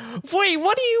 Wait,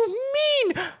 what do you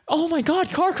mean? Oh my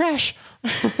God, car crash.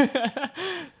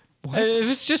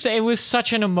 It was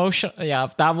such an emotional. Yeah,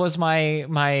 that was my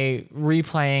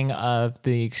replaying of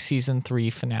the season 3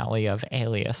 finale of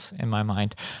Alias in my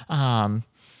mind.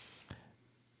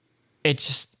 It's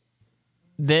just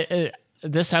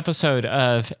this episode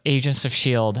of Agents of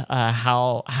S.H.I.E.L.D.,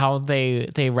 how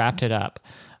they wrapped it up.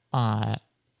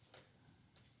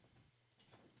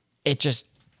 It just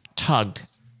tugged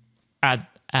at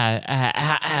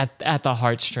the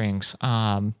heartstrings.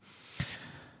 I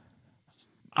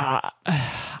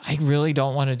really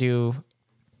don't want to do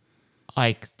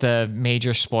like the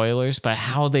major spoilers, but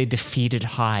how they defeated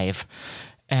Hive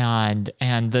and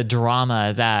the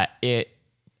drama that it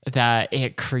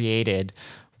created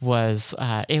was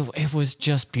it was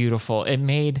just beautiful.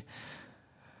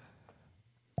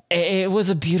 It was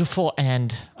a beautiful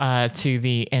end to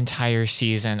the entire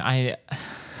season. I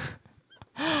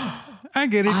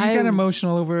get it. You got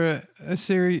emotional over a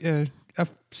series, a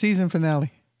season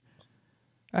finale.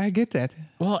 I get that.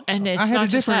 Well, and it's I had not a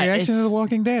just different that. reaction to The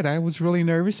Walking Dead. I was really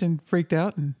nervous and freaked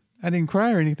out, and I didn't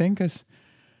cry or anything because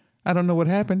I don't know what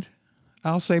happened.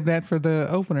 I'll save that for the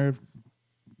opener,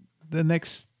 the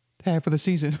next half of the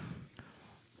season.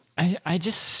 I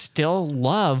just still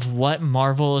love what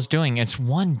Marvel is doing. It's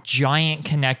one giant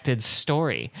connected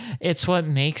story. It's what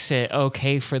makes it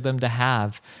okay for them to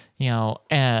have, what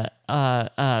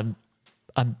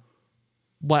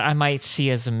I might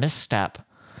see as a misstep.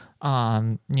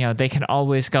 They can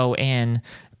always go in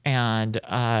and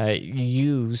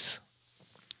use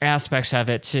aspects of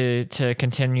it to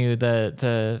continue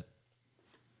the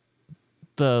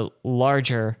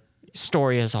larger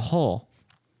story as a whole.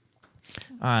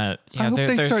 I hope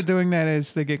they start doing that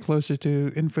as they get closer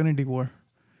to Infinity War.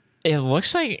 It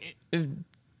looks like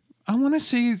I want to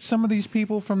see some of these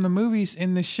people from the movies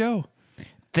in this show.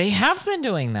 They have been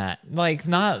doing that. Like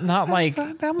not like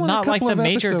I want not a like couple the of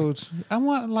major. episodes. I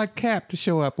want like Cap to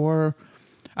show up or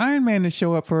Iron Man to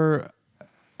show up for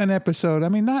an episode. I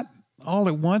mean, not all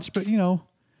at once, but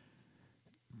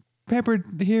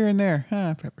peppered here and there.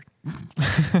 Peppered.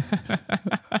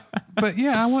 But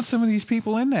yeah, I want some of these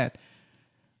people in that.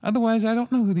 Otherwise, I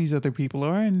don't know who these other people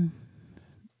are, and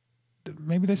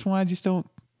maybe that's why I just don't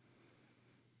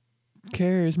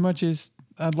care as much as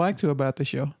I'd like to about the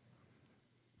show.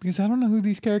 Because I don't know who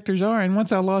these characters are, and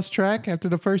once I lost track after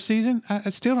the first season, I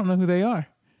still don't know who they are.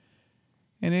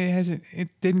 And it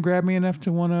didn't grab me enough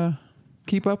to want to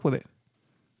keep up with it.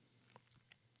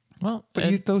 Well,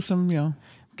 But you throw some,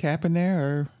 Cap in there,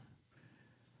 or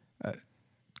I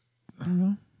don't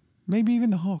know, maybe even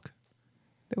the Hulk.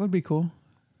 That would be cool.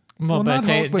 Well, not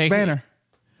Hulk, but Banner.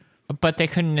 But they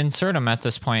couldn't insert him at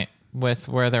this point with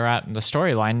where they're at in the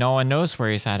storyline. No one knows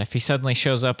where he's at. If he suddenly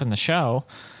shows up in the show,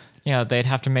 they'd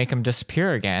have to make him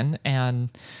disappear again. And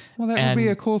Well, that would be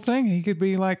a cool thing. He could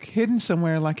be like hidden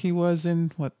somewhere, like he was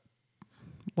in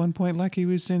one point, like he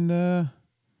was in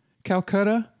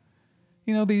Calcutta.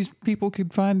 These people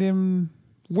could find him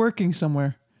working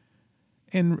somewhere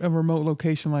in a remote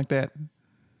location like that.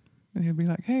 And he'd be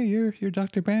like, "Hey, you're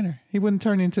Dr. Banner." He wouldn't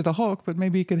turn into the Hulk, but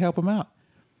maybe he could help him out.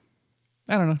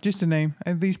 I don't know, just a name.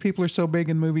 And these people are so big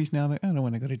in movies now that I don't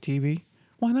want to go to TV.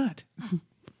 Why not?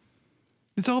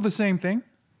 It's all the same thing.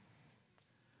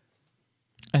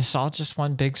 it's all just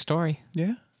one big story.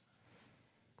 Yeah.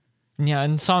 Yeah,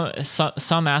 and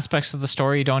some aspects of the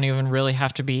story don't even really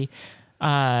have to be,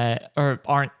 or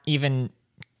aren't even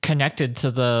connected to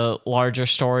the larger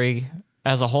story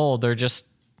as a whole. They're just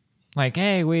like,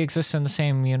 hey, we exist in the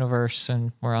same universe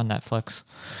and we're on Netflix.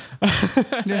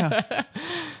 Yeah.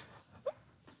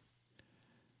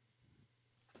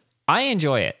 I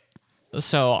enjoy it.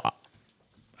 So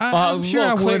I'm sure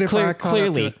I would if I caught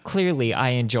up to it. clearly I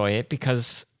enjoy it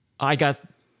because You got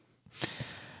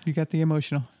the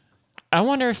emotional. I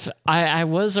wonder if I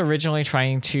was originally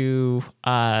trying to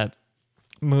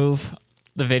move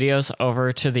the videos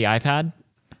over to the iPad.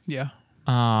 Yeah.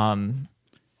 And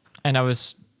I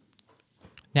was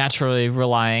naturally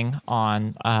relying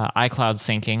on iCloud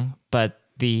syncing, but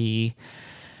the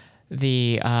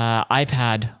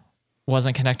iPad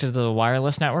wasn't connected to the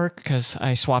wireless network because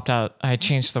I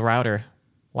changed the router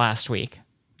last week.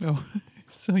 Oh,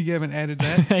 so you haven't added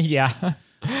that? Yeah.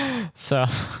 So,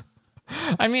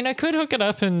 I mean, I could hook it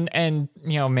up and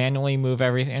manually move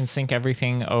everything and sync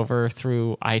everything over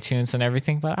through iTunes and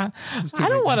everything, but I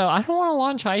don't want to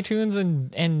launch iTunes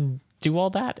and do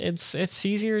all that. It's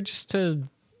easier just to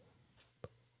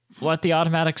let the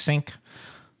automatic sync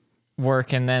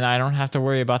work, and then I don't have to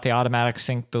worry about the automatic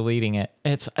sync deleting it.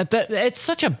 It's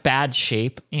such a bad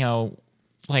shape,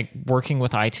 like working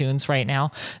with iTunes right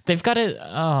now. They've got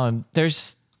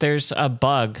there's a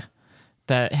bug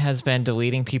that has been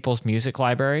deleting people's music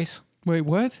libraries. Wait,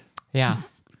 what? Yeah.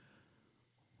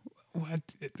 What?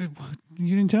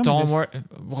 You didn't tell me Don't this. worry.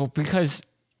 Well, because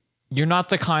you're not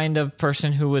the kind of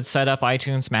person who would set up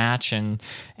iTunes Match and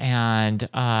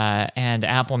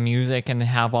Apple Music and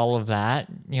have all of that.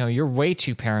 You're way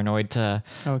too paranoid to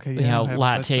Okay, yeah, I don't have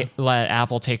that stuff. let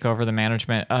Apple take over the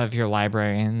management of your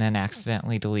library and then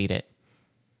accidentally delete it.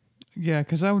 Yeah,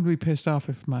 because I would be pissed off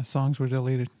if my songs were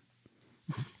deleted.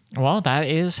 Well, that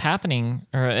is happening,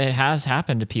 or it has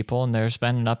happened to people, and there's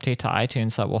been an update to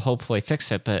iTunes that will hopefully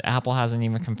fix it, but Apple hasn't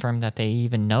even confirmed that they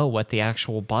even know what the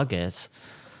actual bug is.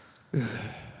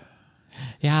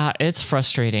 Yeah, it's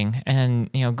frustrating.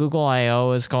 And, Google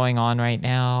I.O. is going on right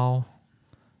now,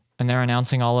 and they're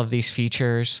announcing all of these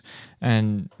features.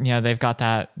 And, they've got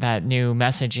that new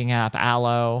messaging app,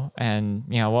 Allo, and,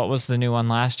 what was the new one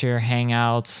last year?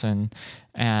 Hangouts, and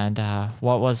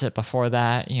what was it before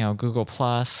that? Google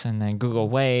Plus, and then Google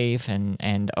Wave,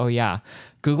 and oh yeah,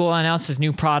 Google announces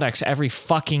new products every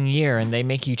fucking year, and they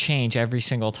make you change every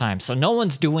single time. So no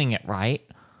one's doing it right.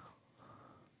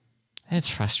 It's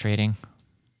frustrating.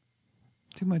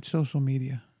 Too much social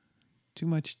media. Too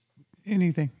much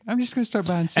anything. I'm just going to start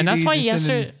buying CDs. And that's why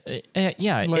sending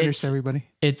letters to it's everybody.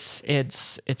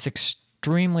 it's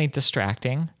extremely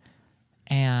distracting.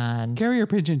 And Carrier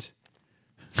pigeons.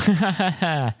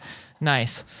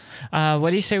 nice.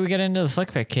 What do you say we get into the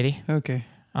flick pick, Kitty? Okay.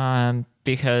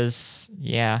 Because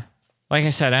like I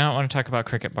said, I don't want to talk about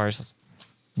cricket bars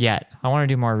yet. I want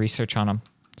to do more research on them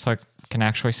so I can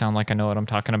actually sound like I know what I'm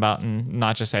talking about and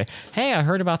not just say, hey, I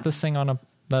heard about this thing on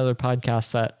another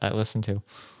podcast that I listened to.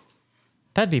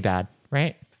 That'd be bad,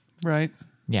 right? Right.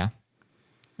 Yeah.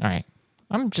 All right.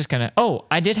 I'm just gonna. Oh,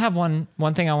 I did have one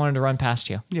thing I wanted to run past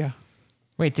you. Yeah.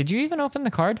 Wait, did you even open the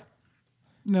card?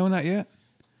 No, not yet.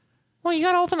 Well, you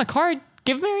gotta open the card.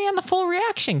 Give Marianne the full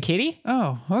reaction, kitty.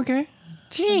 Oh, okay.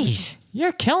 Jeez,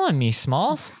 you're killing me,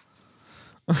 Smalls.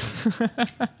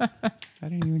 I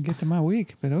didn't even get to my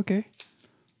week, but okay.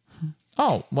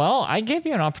 Oh, well, I gave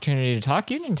you an opportunity to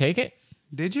talk. You didn't take it.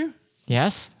 Did you?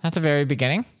 Yes, at the very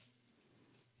beginning.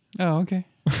 Oh, okay.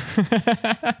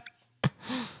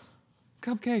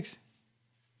 Cupcakes.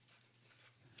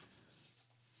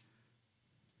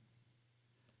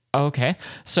 Okay,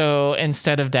 so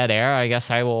instead of dead air, I guess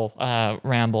I will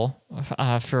ramble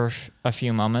for a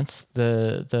few moments.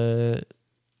 It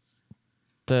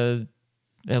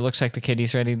looks like the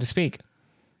kitty's ready to speak.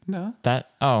 No,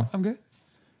 Oh, I'm good.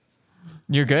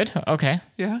 you're good? Okay.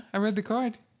 Yeah, I read the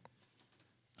card.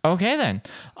 Okay, then.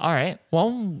 All right.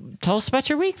 Well, tell us about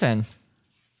your week, then.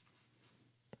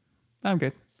 I'm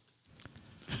good.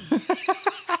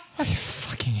 I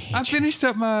fucking hate I you. finished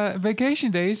up my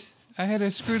vacation days. I had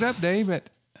a screwed up day, but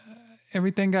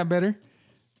everything got better,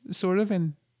 sort of,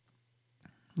 and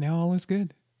now all is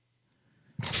good.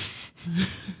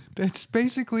 That's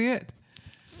basically it.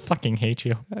 Fucking hate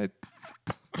you. I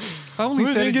only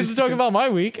Who said it gets just to talk about my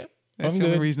week? That's I'm the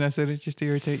only good. reason I said it, just to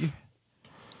irritate you.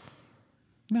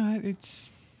 No, it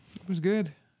was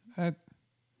good. Okay,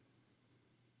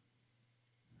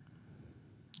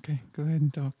 go ahead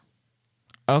and talk.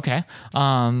 Okay.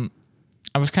 I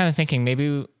was kind of thinking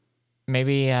maybe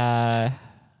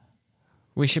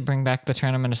we should bring back the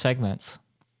tournament of segments.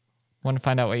 Want to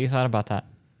find out what you thought about that?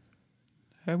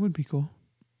 That would be cool.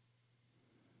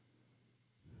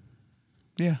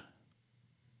 Yeah.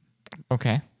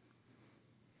 Okay.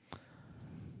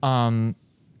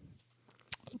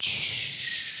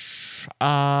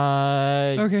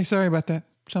 Okay, sorry about that.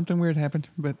 Something weird happened,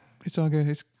 but it's all good.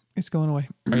 It's going away.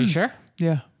 Are you sure?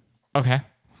 Yeah. Okay.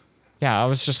 Yeah, I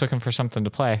was just looking for something to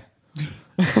play.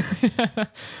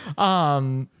 How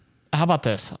about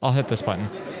this? I'll hit this button.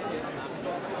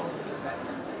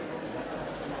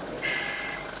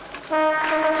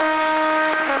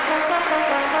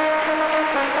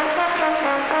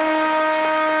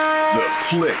 The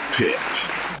Flick Pit.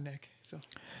 Nick.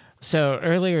 So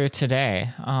earlier today,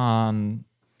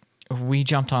 we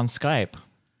jumped on Skype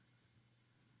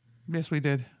Yes, we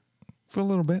did. For a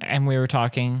little bit. and we were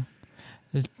talking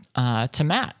to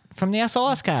Matt from the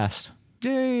SLS cast.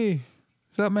 Yay.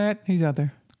 What's up, Matt? He's out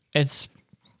there.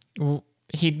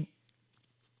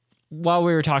 While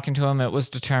we were talking to him, it was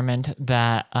determined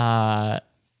that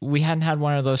we hadn't had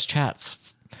one of those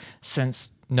chats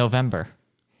since November.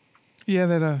 Yeah,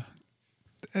 that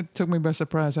took me by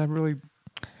surprise.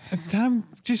 Time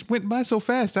just went by so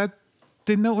fast. I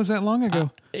didn't know it was that long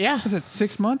ago. Yeah, Was it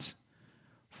 6 months?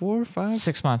 4, 5?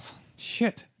 6 months.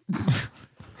 Shit.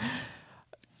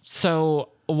 So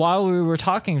while we were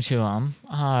talking to him,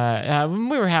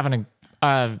 we were having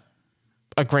a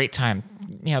great time.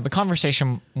 You know, the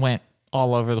conversation went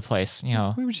all over the place. You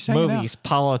know, We were just hanging movies,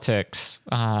 politics,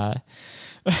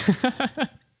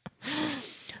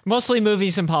 mostly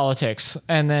movies and politics,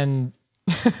 and then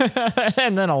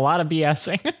and then a lot of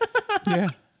BSing. Yeah.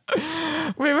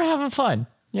 We were having fun.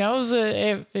 Yeah, it was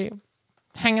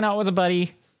hanging out with a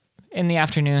buddy in the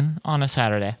afternoon on a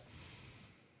Saturday.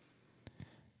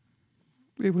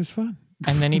 It was fun.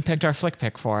 And then he picked our flick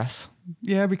pick for us.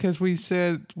 Yeah, because we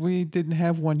said we didn't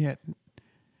have one yet.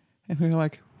 And we were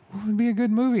like, what would be a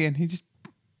good movie? And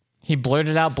He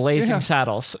blurted out Blazing Yeah.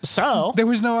 Saddles. So, there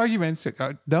was no arguments.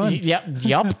 Done.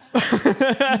 yep.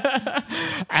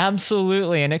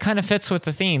 Absolutely. And it kind of fits with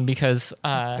the theme because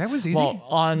That was easy. Well,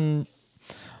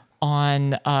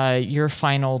 on your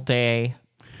final day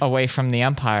away from the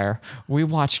Empire, we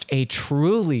watched a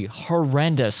truly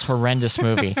horrendous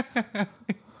movie.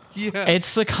 Yeah.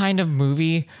 It's the kind of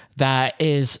movie that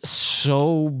is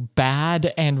so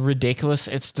bad and ridiculous.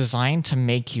 It's designed to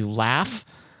make you laugh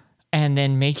and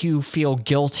then make you feel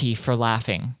guilty for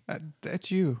laughing.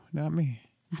 That's you, not me.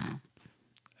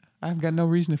 I've got no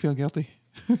reason to feel guilty.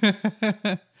 It's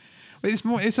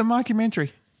a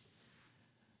mockumentary.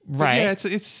 But Right.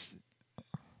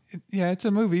 yeah, it's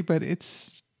a movie, but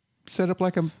it's set up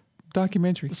like a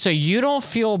documentary. So you don't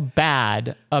feel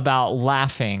bad about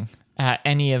laughing at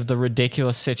any of the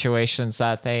ridiculous situations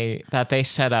that they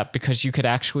set up because you could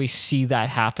actually see that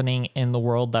happening in the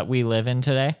world that we live in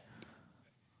today?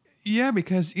 Yeah,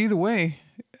 because either way,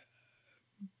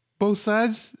 both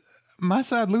sides, my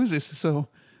side loses. So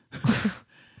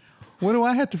what do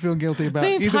I have to feel guilty about?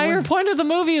 The Either entire way. point of the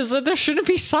movie is that there shouldn't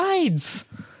be sides.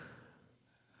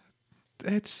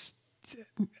 It's,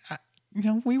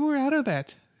 we were out of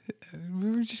that.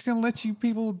 We were just going to let you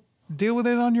people deal with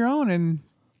it on your own. And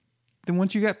then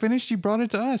once you got finished, you brought it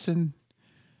to us. And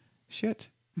Shit.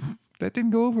 That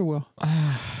didn't go over well.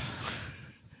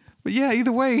 But yeah,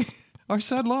 either way, our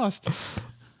side lost.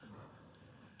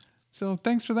 So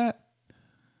thanks for that.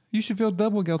 You should feel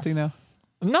double guilty now.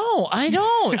 No, I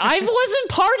don't. I wasn't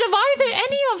part of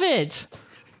any of it.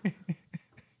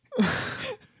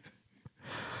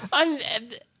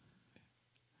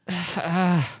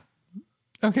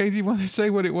 Okay, do you want to say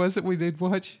what it was that we did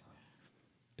watch?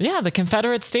 Yeah, the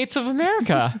Confederate States of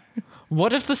America.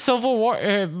 What if the Civil War?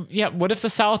 What if the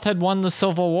South had won the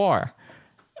Civil War?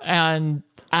 And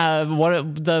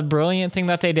the brilliant thing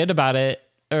that they did about it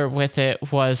or with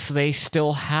it was they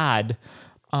still had,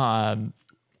 certain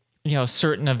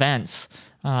events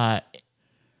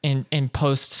in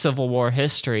post Civil War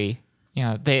history.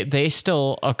 They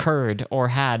still occurred or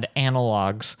had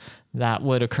analogs that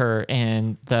would occur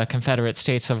in the Confederate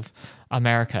States of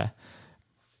America.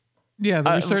 Yeah,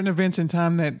 there were certain events in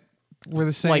time that were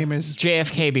the same like as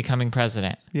JFK becoming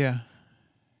president. Yeah,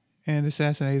 and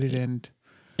assassinated and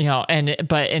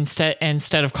but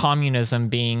instead of communism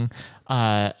being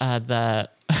the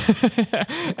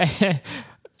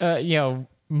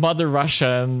Mother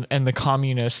Russia and the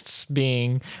communists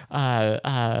being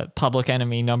public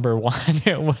enemy number one,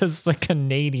 it was the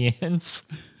Canadians.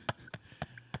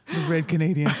 the Red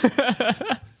Canadians.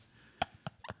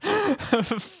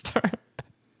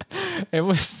 It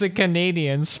was the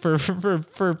Canadians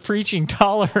for preaching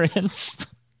tolerance.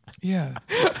 Yeah,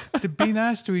 to be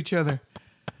nice to each other.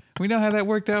 We know how that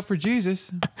worked out for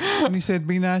Jesus when he said,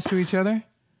 "Be nice to each other."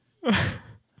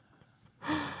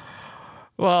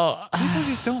 Well, People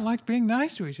just don't like being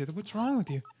nice to each other. What's wrong with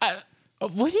you?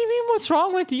 what do you mean? What's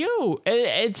wrong with you?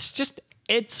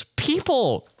 It's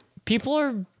people. People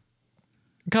are.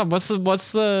 God, what's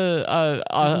the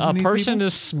a Many person people?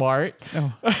 is smart,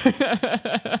 Oh.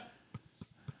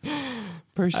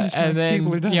 Persons, and then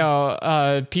people are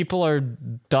dumb. people are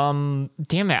dumb.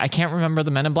 Damn it, I can't remember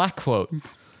the Men in Black quote.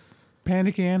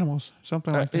 Panicky animals,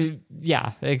 something like that.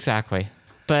 Yeah, exactly.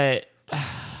 But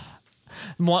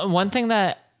one thing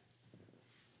I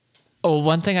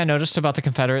noticed about the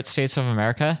Confederate States of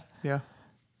America, Yeah.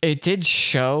 it did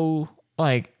show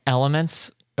like elements,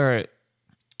 or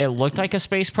it looked like a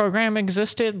space program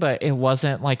existed, but it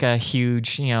wasn't like a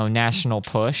huge, national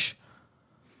push.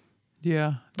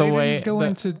 Yeah. The They way didn't go the-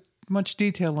 into much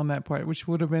detail on that part, which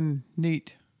would have been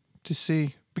neat to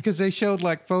see. Because they showed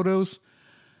like photos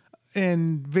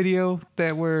and video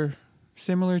that were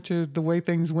similar to the way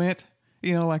things went.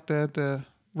 Like the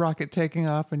rocket taking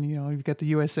off and, you've got the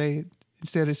USA.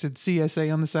 Instead it said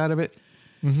CSA on the side of it.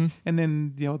 Mm-hmm. And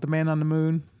then, the man on the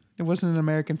moon. It wasn't an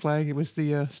American flag. It was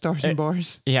the stars and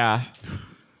bars. Yeah.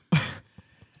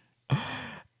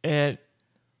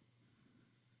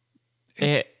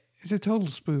 It's a total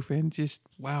spoof and just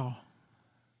wow.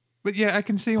 But yeah, I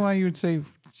can see why you would say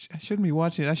I shouldn't be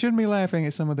watching it. I shouldn't be laughing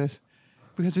at some of this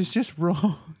because it's just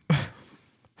wrong.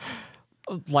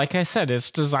 Like I said, it's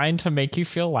designed to make you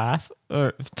feel laugh.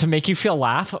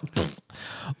 Pfft.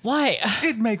 Why?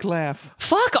 It make laugh.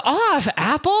 Fuck off,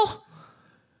 Apple.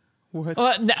 What?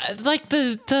 Like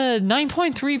the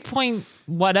 9.3 point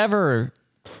whatever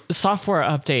software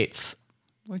updates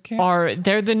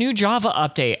they're the new Java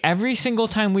update. Every single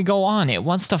time we go on, it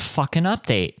wants to fucking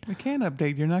update. We can't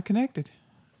update. You're not connected.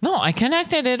 No, I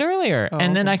connected it earlier,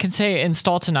 and then okay. I can say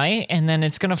install tonight, and then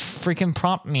it's gonna freaking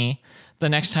prompt me the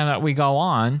next time that we go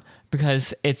on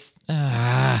because it's.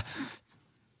 I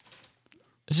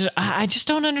just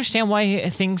don't understand why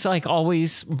things like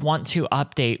always want to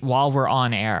update while we're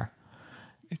on air.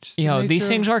 It's the These nature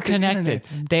things of are the connected.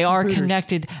 internet and They are computers.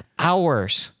 connected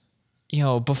hours,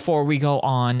 before we go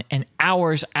on and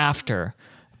hours after.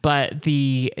 But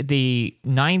the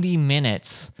 90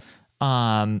 minutes,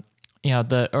 the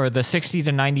 60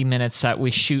 to 90 minutes that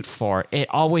we shoot for, it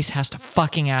always has to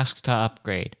fucking ask to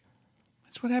upgrade.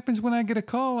 That's what happens when I get a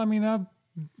call. I mean, I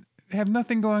have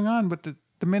nothing going on, but the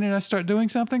minute I start doing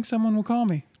something, someone will call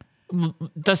me.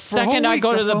 The second I week,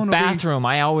 go the to the phone will be- bathroom,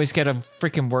 I always get a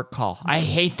freaking work call. I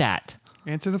hate that.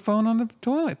 Answer the phone on the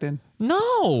toilet then.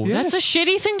 No, that's a Yes.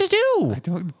 shitty thing to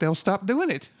do. They'll stop doing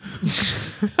it.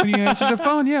 When you answer the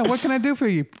phone, yeah, what can I do for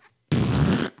you?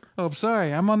 Oh, I'm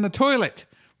sorry. I'm on the toilet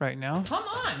right now. Come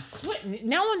on,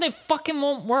 now they fucking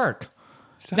won't work.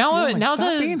 Stop Now- yelling. now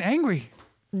Stop the- being angry.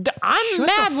 I'm Shut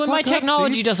mad the when my fuck up,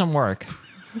 technology Seeds. doesn't work.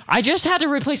 I just had to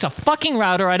replace a fucking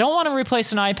router. I don't want to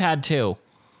replace an iPad too.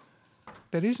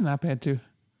 That is an iPad too.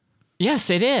 Yes,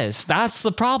 it is. That's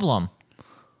the problem.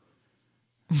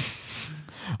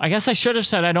 I guess I should have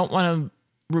said I don't want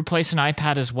to replace an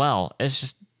iPad as well. It's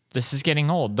just, this is getting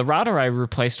old. The router I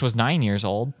replaced was 9 years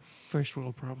old. First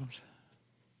world problems.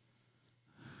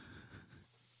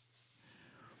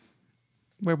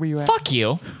 Where were you at? Fuck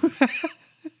you.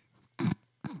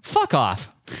 Fuck off.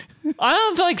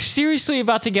 I'm like seriously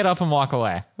about to get up and walk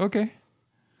away. Okay.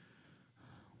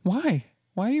 Why?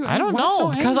 Why are you? I don't why know, so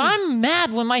because angry? I'm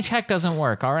mad when my tech doesn't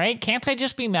work, all right? Can't I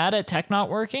just be mad at tech not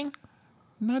working?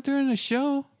 Not during the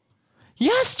show.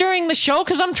 Yes, during the show,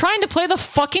 because I'm trying to play the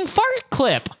fucking fart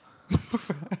clip.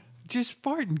 Just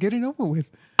fart and get it over with.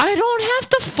 I don't have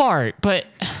to fart, but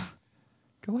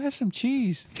Go have some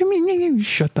cheese.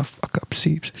 Shut the fuck up,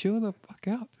 Seeps. Chill the fuck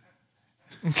out.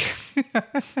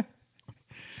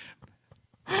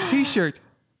 T-shirt.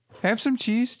 Have some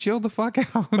cheese. Chill the fuck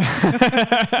out.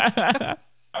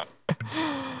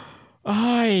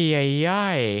 ay, ay,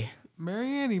 ay.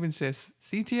 Marianne even says,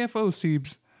 CTFO,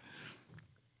 Seebs.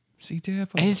 CTFO.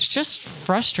 It's just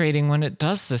frustrating when it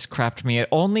does this crap to me. It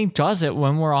only does it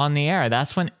when we're on the air.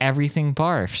 That's when everything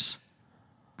barfs.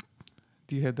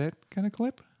 Do you have that kind of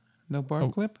clip? No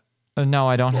barf clip? No,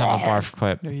 I don't have a barf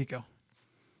clip. There you go.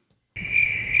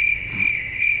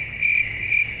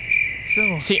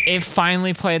 So, See, it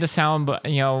finally played a sound, but,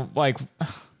 like,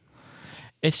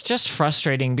 it's just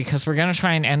frustrating because we're going to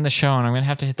try and end the show and I'm going to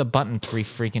have to hit the button 3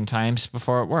 freaking times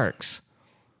before it works.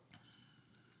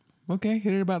 okay,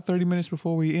 hit it about 30 minutes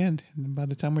before we end. And by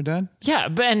the time we're done, Yeah,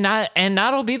 but and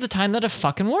that'll be the time that it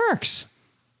fucking works.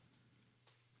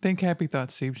 think happy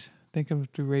thoughts, Seebs. Think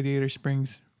of the Radiator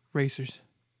Springs Racers.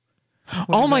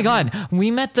 Oh my god,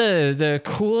 we met the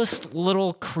coolest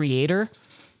little creator.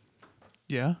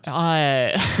 Yeah.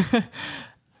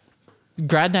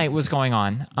 Grad night was going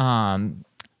on,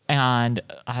 and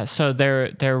so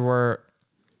there were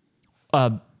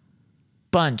a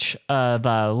bunch of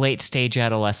late stage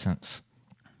adolescents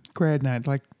Grad night,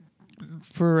 like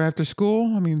for after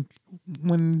school. I mean,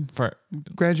 when for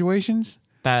graduations.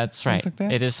 that's right. like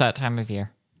that? It is that time of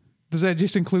year. Does that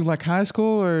just include like high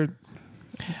school, or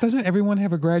doesn't everyone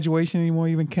have a graduation anymore?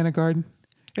 Even kindergarten.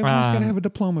 Everyone's got to have a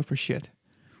diploma for shit.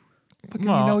 Fucking, you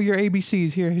well- know your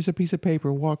ABCs. Here's a piece of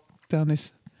paper. Walk down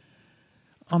this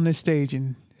on this stage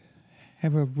and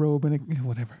have a robe and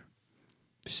whatever.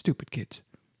 Stupid kids.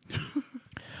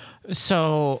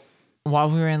 So while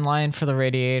we were in line for the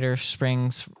Radiator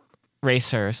Springs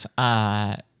Racers,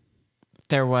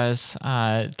 there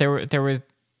were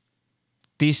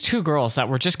these 2 girls that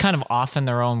were just kind of off in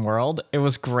their own world. It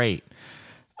was great.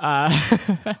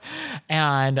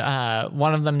 And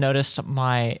one of them noticed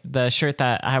the shirt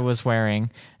that I was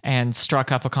wearing and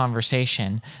struck up a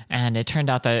conversation. And it turned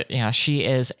out that she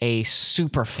is a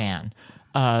super fan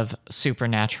of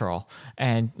Supernatural,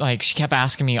 and like she kept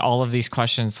asking me all of these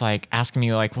questions, like asking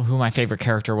me like who my favorite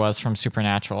character was from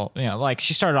Supernatural. Like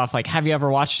she started off like, "Have you ever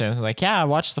watched it?" I was like, "Yeah, I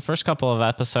watched the first couple of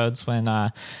episodes when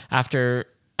after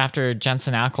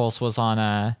Jensen Ackles was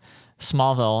on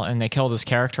Smallville and they killed his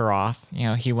character off.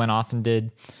 He went off and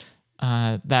did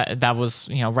that was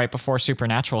right before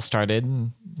Supernatural started.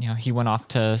 And, he went off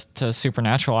to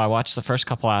Supernatural. I watched the first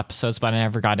couple of episodes, but I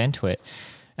never got into it.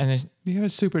 And then, Do you have a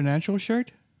Supernatural shirt?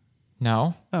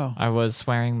 no, Oh. I was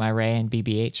wearing my Ray and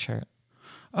BB-8 shirt.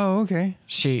 Oh, okay.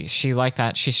 She liked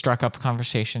that. She struck up a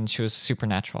conversation. She was a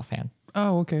Supernatural fan.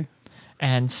 Oh, okay.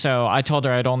 And so I told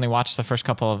her I'd only watched the first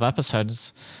couple of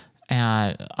episodes,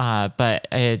 and but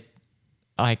it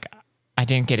like I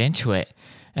didn't get into it.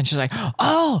 And she's like,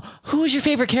 "Oh, who was your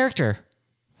favorite character?"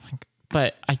 Like,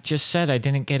 but I just said I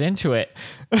didn't get into it.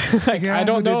 Like Yeah, I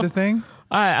don't who know. did the thing.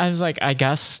 I was like, I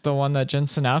guess the one that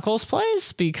Jensen Ackles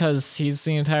plays, because he's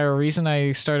the entire reason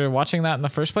I started watching that in the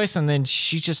first place. And then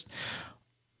she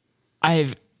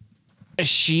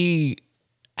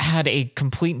had a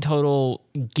complete and total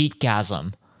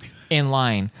geekgasm in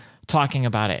line talking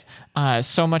about it.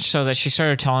 So much so that she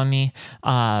started telling me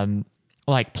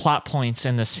like plot points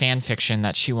in this fan fiction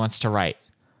that she wants to write.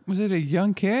 Was it a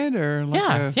young kid or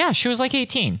like Yeah, she was like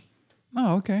 18.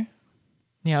 Oh, okay.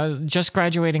 Just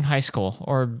graduating high school,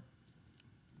 or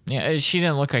she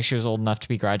didn't look like she was old enough to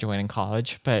be graduating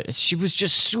college, but she was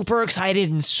just super excited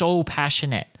and so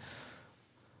passionate.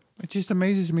 It just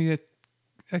amazes me that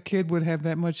a kid would have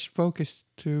that much focus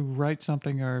to write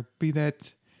something or be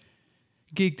that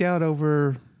geeked out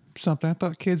over something. I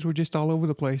thought kids were just all over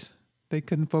the place. They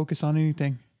couldn't focus on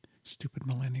anything. Stupid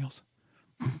millennials.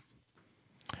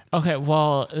 Okay,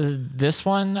 well, this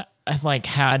one like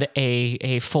had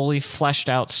a fully fleshed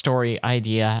out story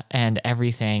idea and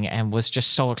everything, and was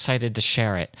just so excited to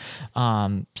share it.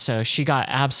 So she got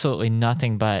absolutely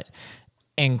nothing but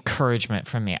encouragement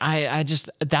from me.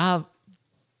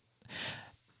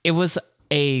 It was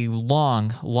a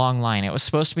long line. It was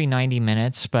supposed to be 90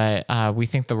 minutes, but we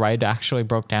think the ride actually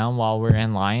broke down while we were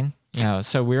in line.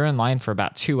 So we were in line for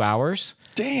about 2 hours.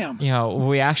 Damn.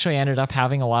 We actually ended up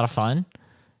having a lot of fun.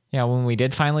 when we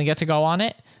did finally get to go on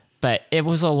it. But it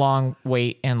was a long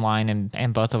wait in line,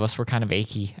 and both of us were kind of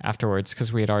achy afterwards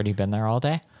because we had already been there all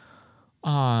day.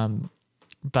 Yeah,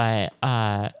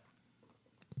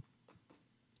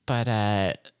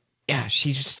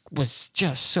 she just was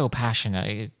just so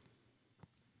passionate.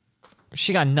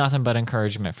 She got nothing but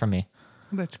encouragement from me.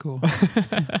 That's cool.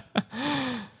 It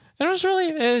was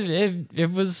really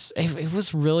it was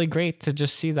really great to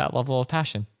just see that level of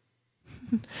passion.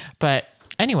 But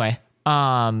anyway,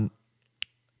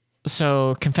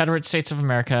 so Confederate States of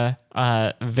America,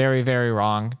 very, very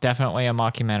wrong. Definitely a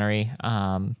mockumentary.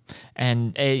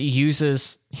 And it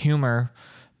uses humor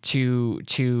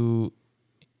to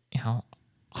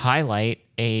highlight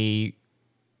a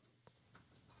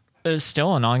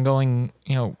still an ongoing,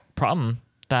 problem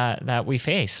that we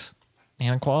face,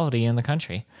 inequality in the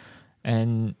country.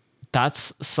 And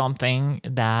that's something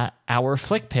that our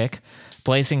flick pick,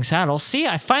 Blazing Saddles. See,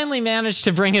 I finally managed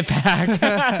to bring it back.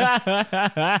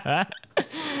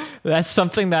 That's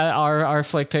something that our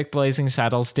flick pick, Blazing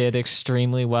Saddles, did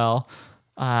extremely well,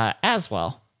 as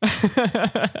well.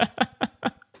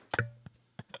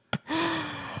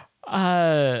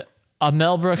 A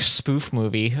Mel Brooks spoof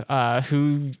movie.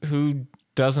 Who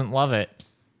doesn't love it?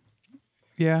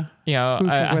 Yeah.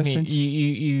 I mean,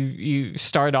 you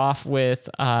start off with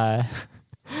with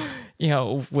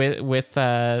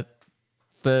the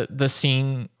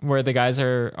scene where the guys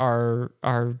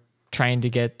are trying to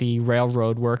get the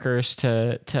railroad workers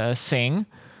to sing,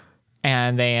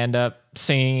 and they end up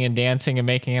singing and dancing and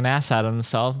making an ass out of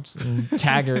themselves. And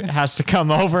Taggart has to come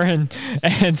over and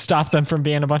stop them from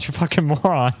being a bunch of fucking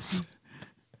morons.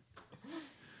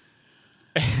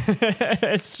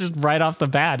 It's just right off the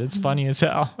bat. It's funny as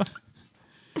hell.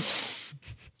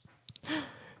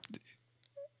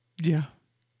 Yeah.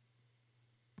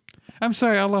 I'm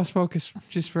sorry, I lost focus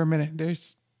just for a minute.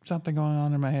 There's something going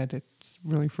on in my head that's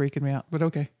really freaking me out. But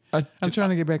okay. I'm trying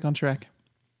to get back on track.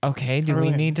 Okay, do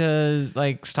we need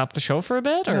to stop the show for a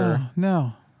bit, or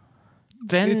no?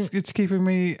 Then it's keeping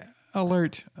me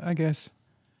alert, I guess.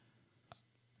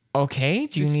 Okay,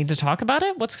 do you need to talk about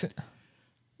it?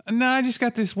 No, I just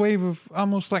got this wave of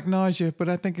almost like nausea, but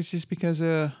I think it's just because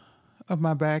of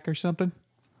my back or something.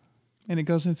 And it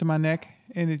goes into my neck,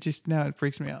 and now it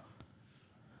freaks me out.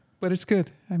 But it's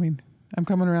good. I mean, I'm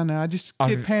coming around now. I just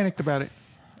get panicked about it.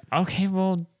 Okay,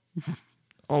 well,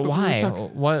 why?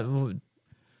 What?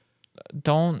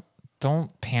 Don't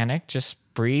panic. Just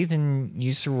breathe and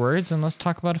use your words, and let's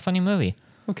talk about a funny movie.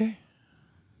 Okay.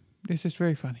 This is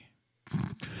very funny.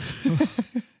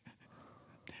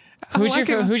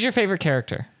 Who's your favorite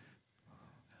character?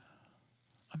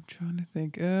 I'm trying to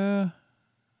think.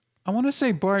 I want to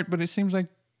say Bart, but it seems like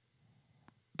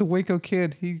the Waco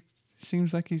Kid. He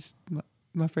seems like he's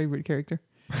my favorite character.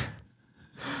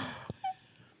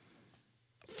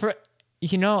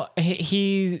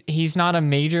 He's not a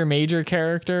major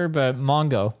character, but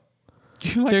Mongo.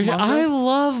 You like Mongo? I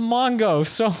love Mongo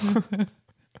so.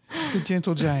 The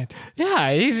gentle giant.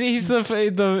 Yeah, he's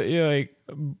the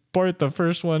Bart, the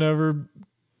first one ever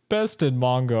bested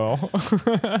Mongo.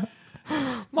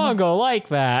 Mongo like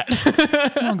that.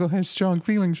 Mongo has strong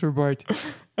feelings for Bart.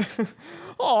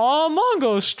 Aw,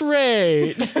 Mongo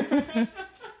straight.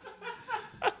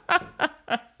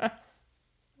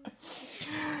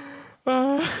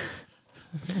 And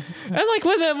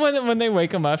when they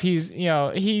wake him up, he's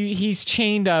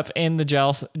chained up in the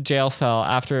jail cell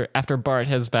after Bart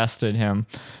has bested him,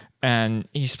 and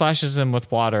he splashes him with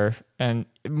water, and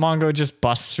Mongo just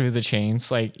busts through the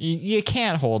chains. Like you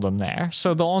can't hold him there.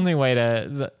 So the only way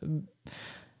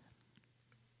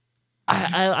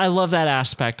I love that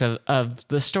aspect of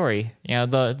the story.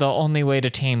 The only way to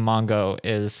tame Mongo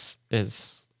is.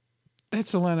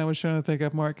 That's the line I was trying to think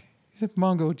of, Mark.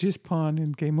 Mongo just pawn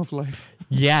in Game of Life.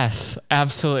 Yes,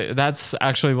 absolutely. That's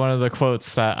actually one of the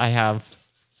quotes that I have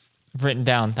written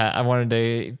down that I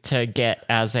wanted to get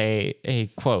as a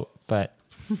quote, but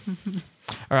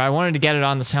or I wanted to get it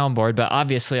on the soundboard, but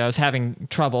obviously I was having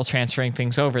trouble transferring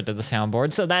things over to the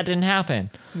soundboard, so that didn't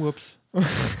happen. Whoops.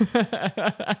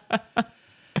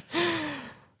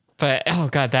 But oh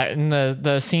god, that in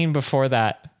the scene before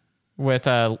that with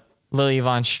Lily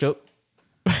Von Shtupp.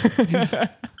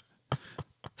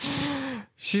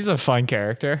 She's a fun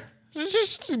character. She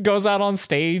just goes out on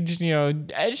stage, she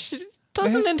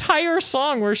does an entire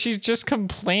song where she's just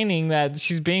complaining that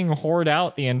she's being whored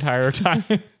out the entire time.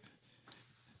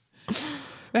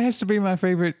 That has to be my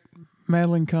favorite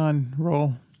Madeline Kahn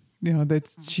role. That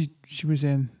she was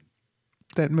in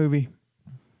that movie.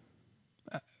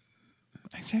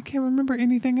 Actually, I can't remember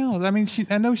anything else. I mean,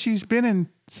 I know she's been in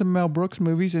some Mel Brooks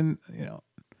movies, and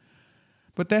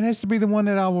But that has to be the one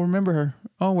that I will remember her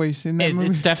always in that movie.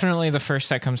 It's definitely the first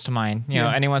that comes to mind. You know,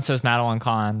 Yeah. anyone says Madeline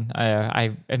Kahn,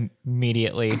 I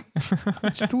immediately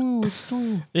It's true. It's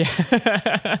true.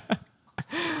 the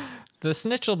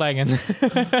Snitchelbagen.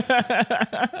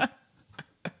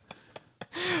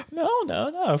 No.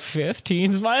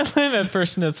 15's my limit for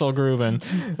Schnitzelgruben.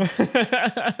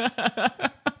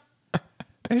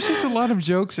 There's just a lot of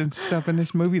jokes and stuff in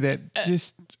this movie that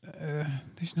just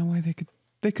there's no way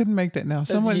they couldn't make that now.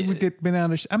 Someone would get been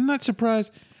out of. I'm not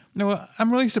surprised. No,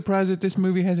 I'm really surprised that this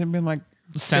movie hasn't been like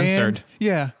Censored. banned.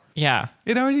 Yeah, Yeah.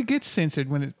 it already gets censored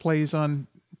when it plays on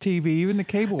TV, even the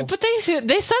cable. But they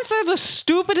censor the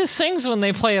stupidest things when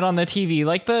they play it on the TV,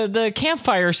 like the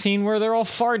campfire scene where they're all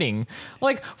farting.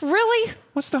 Like, really?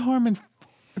 What's the harm in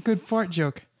a good fart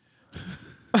joke?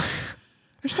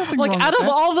 There's nothing Like, wrong out with of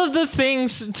that. all of the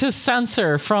things to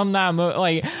censor from that movie,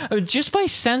 like, just by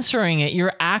censoring it,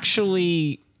 you're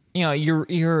actually, you know,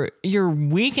 you're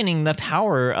weakening the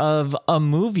power of a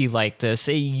movie like this.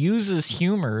 It uses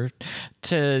humor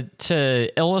to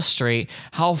illustrate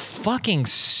how fucking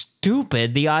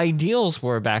stupid the ideals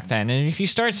were back then. And if you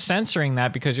start censoring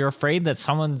that because you're afraid that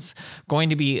someone's going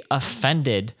to be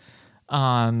offended,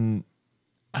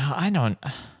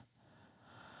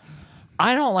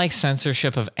 I don't like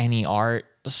censorship of any art,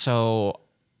 so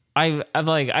I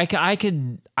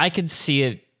could see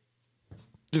it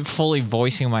fully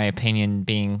voicing my opinion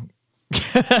being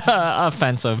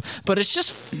offensive, but it's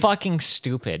just fucking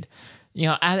stupid. You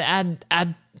know,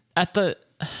 at the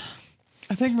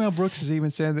I think Mel Brooks has even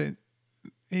said that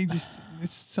it's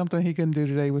something he couldn't do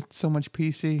today with so much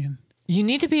PC and. you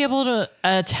need to be able to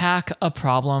attack a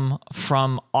problem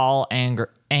from all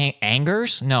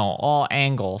all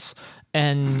angles.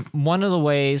 And one of the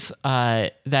ways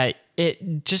that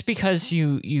it just because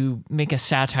you make a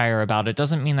satire about it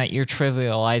doesn't mean that you're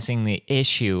trivializing the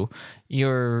issue.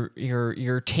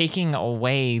 You're taking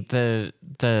away the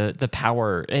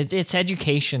power. It's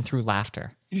education through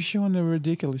laughter. You're showing the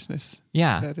ridiculousness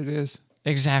Yeah, that it is.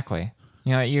 exactly.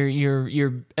 You know,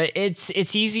 you're.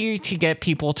 It's easy to get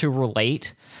people to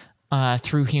relate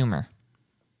through humor.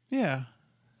 Yeah.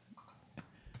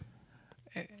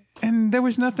 And there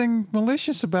was nothing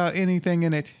malicious about anything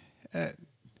in it.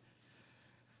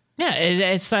 Yeah,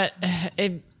 it's that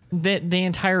the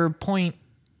entire point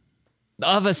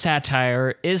of a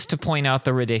satire is to point out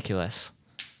the ridiculous.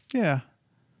 Yeah.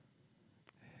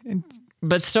 And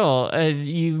But still,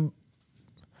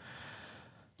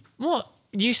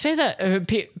 you say that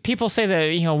people say that,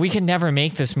 you know, we can never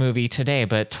make this movie today,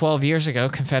 but 12 years ago,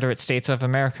 Confederate States of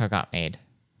America got made.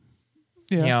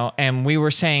 yeah. You know, and we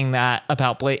were saying that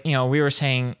about we were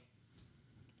saying,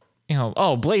 you know,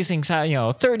 oh, Blazing Saddles, you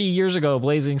know, 30 years ago,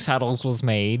 Blazing Saddles was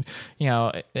made, you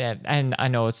know, and I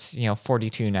know it's, you know,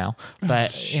 42 now,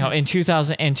 but, you know, in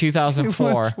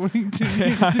 2004, 22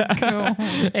 years ago.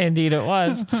 indeed it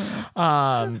was,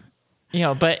 you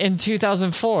know, but in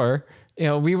 2004, you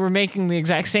know, we were making the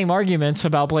exact same arguments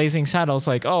about Blazing Saddles,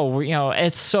 like, oh, you know,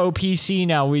 it's so PC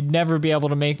now, we'd never be able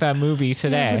to make that movie Yeah,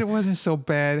 today. but it wasn't so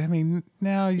bad. I mean,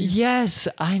 now Yes,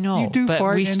 I know, you do but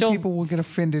fart we and still, people will get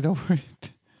offended over it.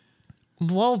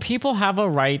 well, people have a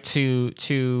right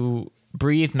to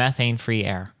breathe methane-free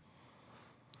air.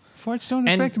 Farts don't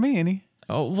And- affect me any.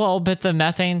 Oh, well, but the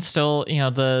methane still, you know,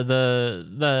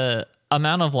 the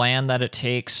amount of land that it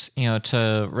takes, you know,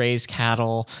 to raise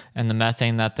cattle and the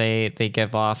methane that they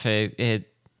give off, it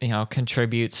you know,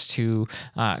 contributes to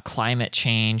climate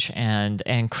change, and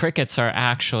crickets are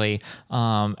actually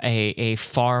a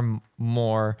far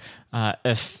more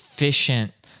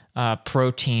efficient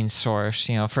protein source.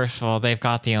 You know, first of all, they've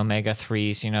got the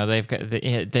omega-3s. You know, they've got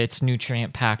it's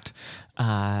nutrient packed.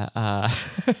 Yeah,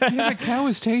 but cow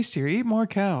is tastier. Eat more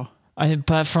cow.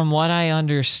 But from what I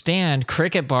understand,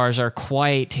 cricket bars are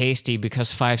quite tasty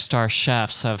because 5-star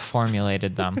chefs have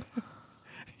formulated them.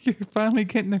 You're finally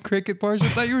getting the cricket bars. I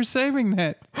thought you were saving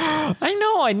that. I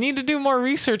know. I need to do more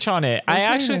research on it. I Okay,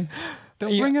 actually. then.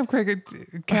 Don't bring up cricket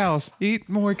cows. Eat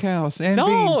more cows and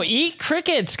No, beans. eat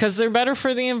crickets because they're better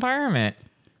for the environment.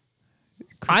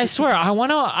 I swear, I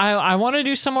want to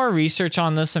do some more research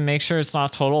on this and make sure it's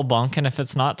not total bunk. And if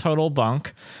it's not total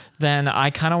bunk, then I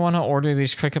kind of want to order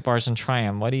these cricket bars and try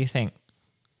them. What do you think?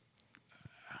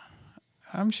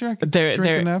 I'm sure I could They're- drink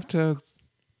they're- enough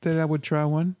that I would try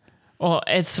one. Well,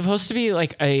 it's supposed to be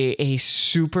like a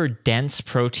super dense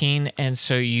protein, and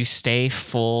so you stay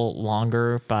full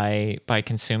longer by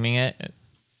consuming it.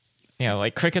 You know,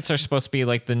 like crickets are supposed to be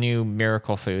like the new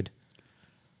miracle food.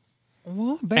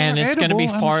 Well, they And are it's going to be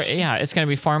edible. it's going to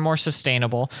be far more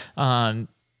sustainable. You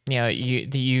know,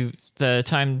 the the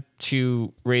time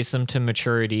to raise them to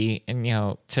maturity and,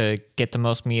 to get the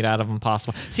most meat out of them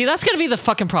possible. See, that's going to be the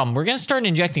fucking problem. We're going to start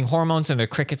injecting hormones into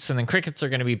crickets, and then crickets are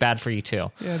going to be bad for you too.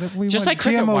 Yeah, we Just want like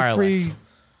Cricket Wireless. GMO-free.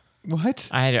 What?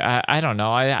 I don't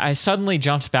know. I suddenly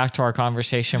jumped back to our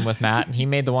conversation with Matt, and he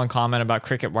made the one comment about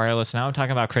Cricket Wireless. Now I'm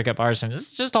talking about Cricket Bars, and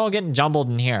it's just all getting jumbled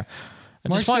in here. I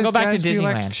just want to go back to Do you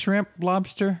Disneyland. like shrimp,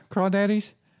 lobster,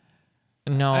 crawdaddies?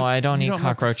 No, I don't you eat don't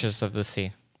like- cockroaches of the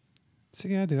sea.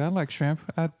 See, I do. I like shrimp.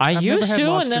 I I've never used had to,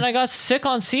 lobster. and then I got sick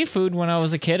on seafood when I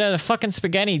was a kid at a fucking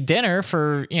spaghetti dinner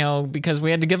for, because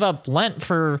we had to give up Lent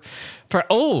for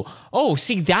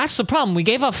see, that's the problem. We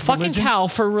gave up fucking Religion? cow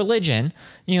for religion,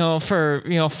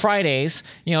 for, Fridays,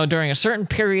 during a certain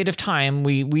period of time.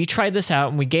 We tried this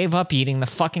out and we gave up eating the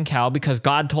fucking cow because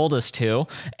God told us to.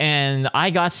 And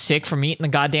I got sick from eating the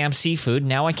goddamn seafood.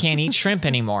 Now I can't eat shrimp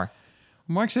anymore.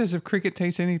 Mark says if cricket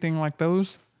tastes anything like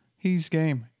those, he's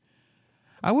game.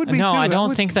 I would be No, too. I don't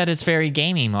would- think that it's very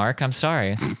gamey, Mark. I'm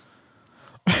sorry.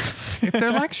 If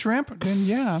they're like shrimp, then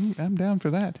yeah, I'm down for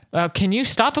that. Can you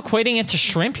stop equating it to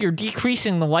shrimp? You're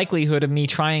decreasing the likelihood of me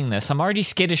trying this. I'm already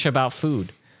skittish about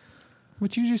food.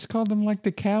 But you just called them like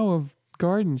the cow of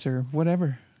gardens or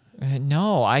whatever.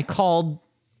 No, I called,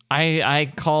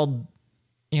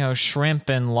 shrimp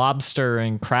and lobster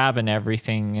and crab and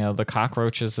everything, the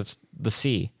cockroaches of the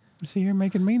sea. See, you're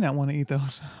making me not want to eat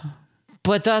those.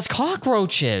 But that's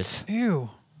cockroaches. Ew.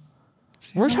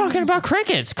 We're talking about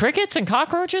crickets. Crickets and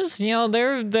cockroaches,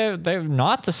 they're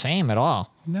not the same at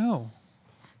all. No.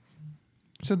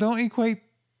 So don't equate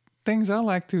things I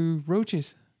like to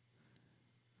roaches.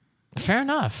 Fair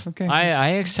enough. Okay. I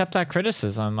accept that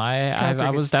criticism. I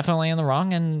cricket. was definitely in the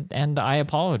wrong, and I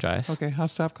apologize. Okay, I'll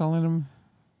stop calling them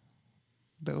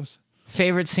those.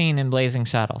 Favorite scene in Blazing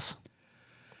Saddles?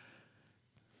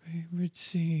 Favorite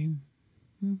scene.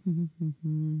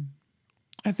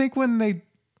 I think when they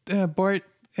Bart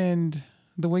and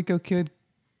the Waco Kid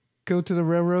go to the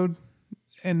railroad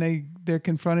and they're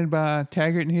confronted by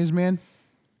Taggart and his men,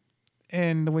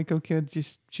 and the Waco Kid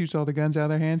just shoots all the guns out of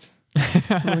their hands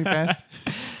really fast.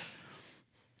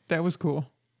 That was cool.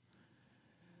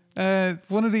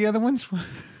 One of the other ones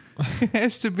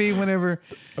has to be whenever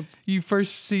you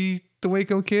first see the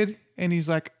Waco Kid and he's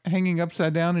like hanging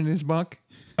upside down in his bunk.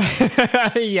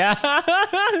 Yeah.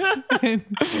 And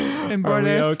Are Bart we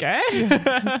asks, okay?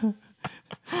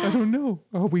 I don't know.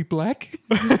 Are we black?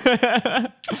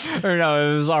 Or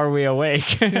no, it was Are We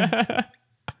Awake?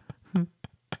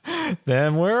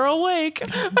 Then we're awake.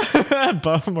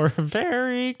 But we're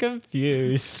very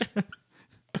confused.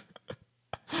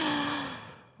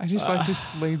 I just like this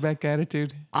laid back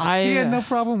attitude. I He had no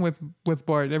problem with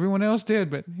Bart. Everyone else did,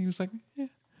 but he was like, yeah,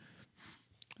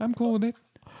 I'm cool with it.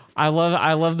 I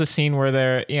love the scene where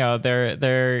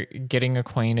they're getting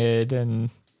acquainted and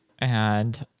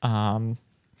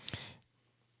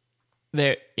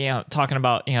they're talking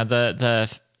about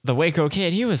the Waco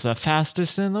Kid. He was the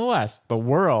fastest in the West, the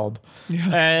world. Yeah.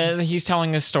 And he's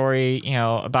telling a story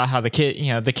about how the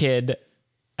kid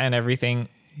and everything.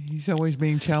 He's always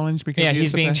being challenged because Yeah, he is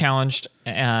he's the being best. challenged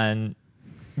and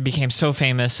became so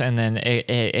famous, and then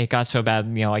it got so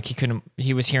bad, like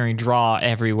he was hearing draw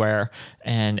everywhere,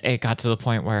 and it got to the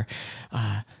point where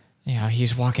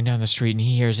he's walking down the street and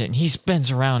he hears it and he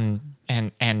spins around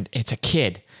and it's a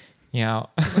kid,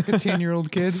 Like a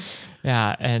 10-year-old kid.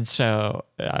 yeah, and so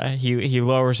he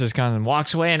lowers his gun and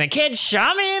walks away, and the kid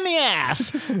shot me in the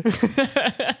ass.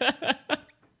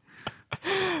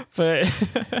 But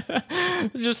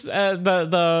just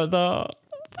the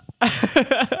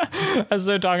as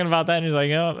they're talking about that, and he's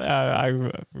like,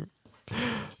 I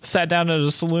sat down at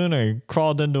a saloon and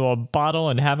crawled into a bottle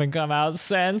and haven't come out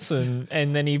since. And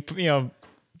then he,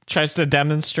 tries to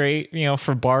demonstrate,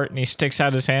 for Bart, and he sticks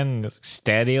out his hand and it's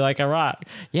steady like a rock.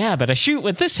 Yeah, but I shoot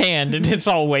with this hand, and it's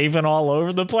all waving all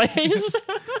over the place.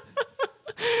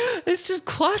 It's just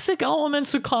classic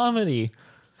elements of comedy.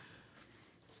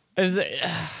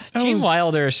 Gene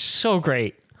Wilder is so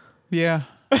great. Yeah.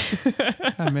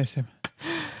 I miss him.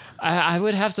 I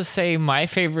would have to say my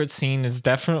favorite scene is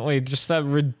definitely just that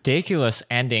ridiculous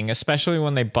ending, especially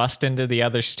when they bust into the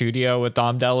other studio with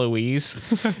Dom DeLuise.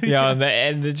 And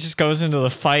it just goes into the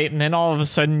fight, and then all of a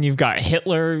sudden you've got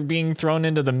Hitler being thrown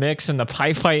into the mix and the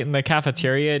pie fight in the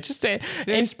cafeteria. It just It's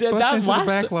into the back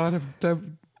lot of the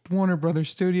Warner Brothers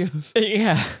Studios.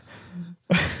 Yeah.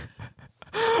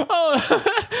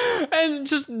 Oh, and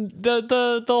just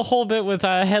the whole bit with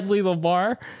Hedley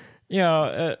Lamar,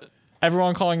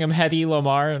 everyone calling him Hedy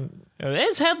Lamar, and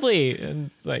it's Hedley, and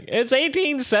it's like it's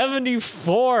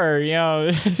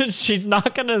 1874. She's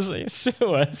not gonna sue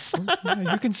us.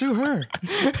 Yeah, you can sue her.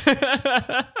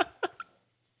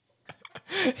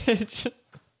 It's just-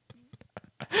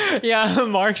 yeah,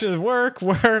 Mark says work.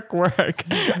 Harumph.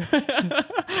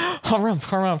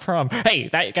 Hey,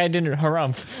 that guy didn't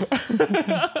harumph.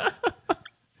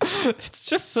 It's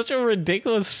just such a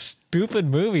ridiculous, stupid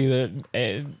movie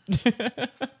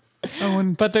Oh,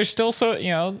 but they're still so,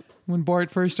 when Bart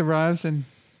first arrives and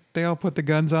they all put the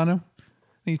guns on him,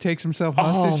 and he takes himself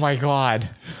hostage. oh my God.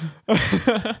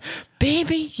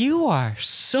 Baby, you are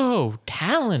so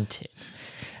talented.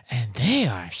 And they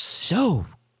are so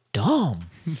dumb.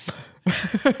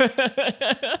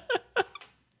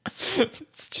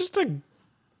 It's just a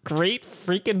great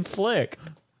freaking flick.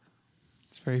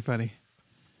 It's very funny.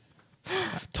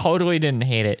 Totally didn't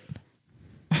hate it.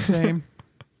 Same.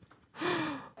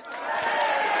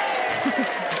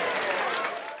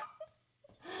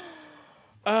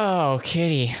 Oh,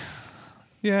 Kitty.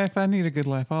 Yeah, if I need a good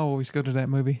laugh, I'll always go to that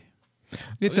movie.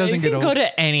 It doesn't You get can old. go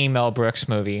to any Mel Brooks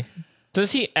movie.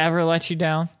 Does he ever let you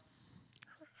down?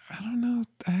 I don't know.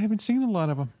 I haven't seen a lot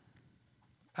of them.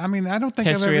 I mean, I don't think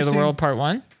History I've of ever the seen... World Part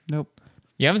 1? Nope.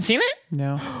 You haven't seen it?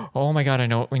 No. Oh my God, I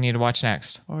know what we need to watch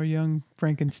next. Or Young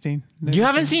Frankenstein. You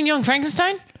haven't seen Young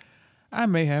Frankenstein? I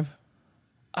may have.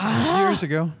 Ah. Years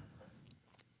ago.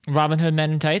 Robin Hood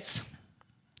Men in Tights?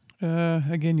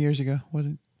 Again, years ago.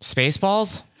 Wasn't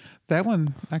Spaceballs? that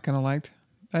one I kind of liked.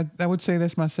 I would say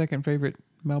that's my second favorite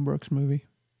Mel Brooks movie.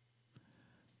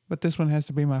 But this one has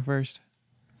to be my first.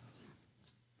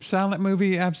 Silent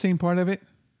movie, I've seen part of it.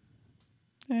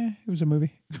 It was a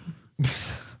movie.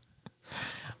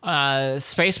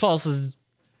 Spaceballs is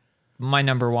my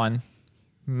number one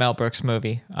Mel Brooks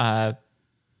movie.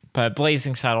 But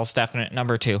Blazing Saddles definite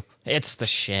number 2. It's the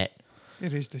shit.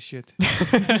 It is the shit.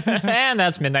 And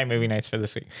that's Midnight Movie Nights for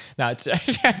this week. No,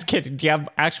 I'm kidding. Do you have?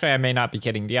 Actually, I may not be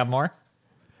kidding. Do you have more?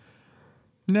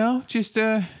 No, just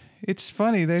it's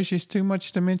funny. There's just too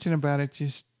much to mention about it.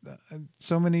 Just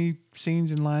so many scenes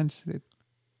and lines.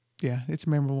 Yeah, it's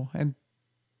memorable. And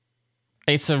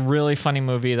It's a really funny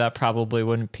movie that probably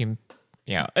wouldn't be,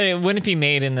 it wouldn't be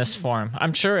made in this form.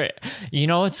 I'm sure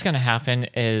what's going to happen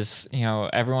is,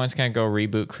 everyone's going to go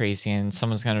reboot crazy and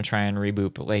someone's going to try and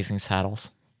reboot Blazing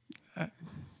Saddles.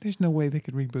 there's no way they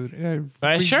could reboot it.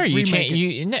 But sure, you remake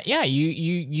change. it.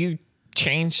 You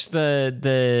change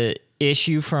the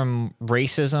issue from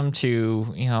racism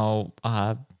to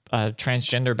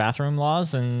transgender bathroom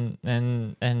laws, and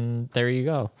there you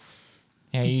go.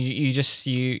 Yeah,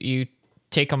 you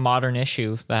take a modern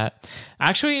issue that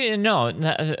actually no.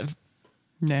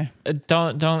 Nah,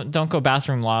 Don't go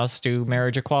bathroom laws. Do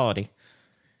marriage equality.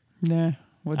 nah.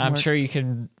 Wouldn't I'm work. sure you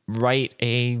can write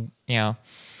a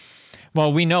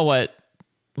Well, we know what.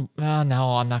 Oh,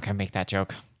 no, I'm not gonna make that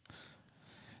joke.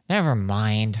 Never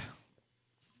mind.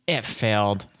 It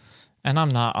failed, and I'm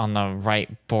not on the right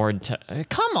board to.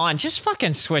 Come on, just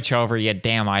fucking switch over, you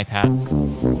damn iPad.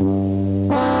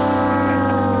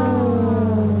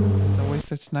 It's always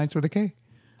such nights with a K.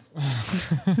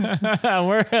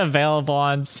 We're available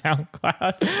on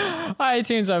SoundCloud,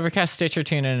 iTunes, Overcast, Stitcher,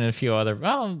 TuneIn, and a few other.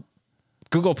 Well,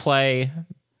 Google Play,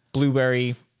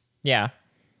 Blueberry. Yeah,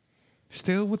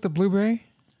 Still with the Blueberry?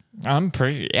 I'm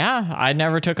pretty. Yeah, I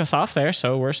never took us off there,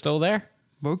 so we're still there.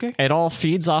 Okay. It all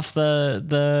feeds off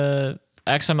the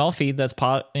XML feed that's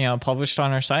published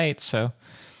on our site. So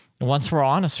once we're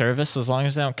on a service, as long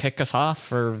as they don't kick us off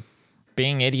for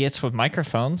being idiots with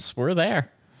microphones, we're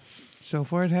there. So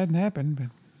far it hadn't happened, but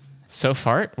So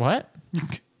fart? What?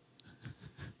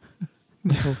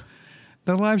 no.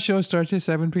 The live show starts at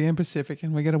 7 p.m. Pacific,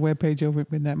 and we got a webpage over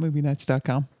at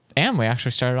midnightmovienights.com. And we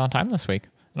actually started on time this week.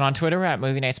 And on Twitter, we're at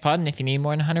Movie Nights Pod. And if you need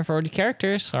more than 140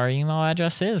 characters, our email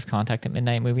address is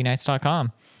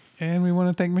contact@midnightmovienights.com. And we want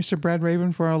to thank Mr. Brad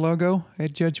Raven for our logo,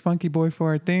 at Judge Funky Boy for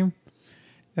our theme,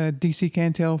 DC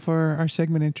Cantel for our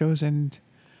segment intros, and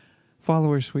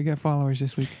followers. We got followers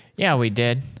this week. Yeah, we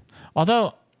did.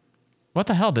 Although, what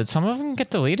the hell? Did some of them get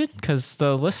deleted? Because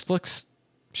the list looks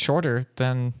shorter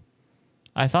than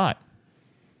I thought.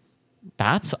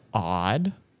 That's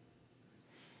odd.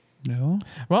 No?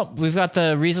 Well, we've got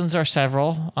the Reasons Are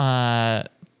Several.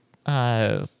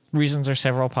 Reasons Are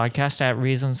Several podcast at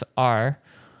Reasons Are.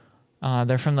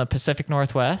 They're from the Pacific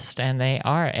Northwest, and they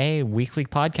are a weekly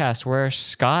podcast where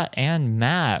Scott and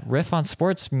Matt riff on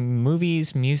sports,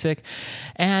 movies, music,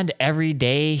 and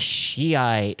everyday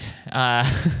shiite.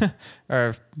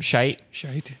 Or shite.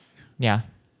 Shite. Yeah.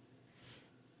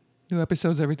 New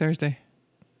episodes every Thursday.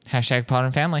 Hashtag Pod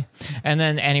and Family. And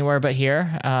then Anywhere But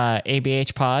Here,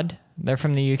 ABH Pod. They're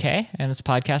from the UK, and it's a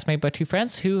podcast made by two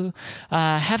friends who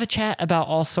have a chat about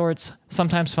all sorts,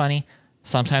 sometimes funny,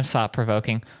 sometimes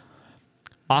thought-provoking,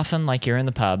 often like you're in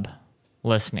the pub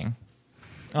listening.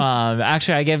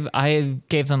 Actually, I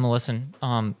gave them a listen.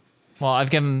 Well, I've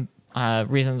given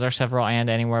Reasons Are Several and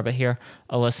Anywhere But Here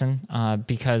a listen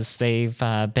because they've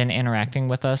been interacting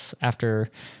with us after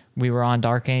we were on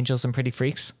Dark Angels and Pretty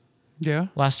Freaks Yeah.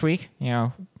 last week. You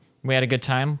know, we had a good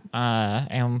time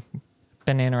and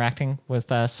been interacting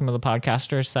with some of the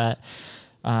podcasters that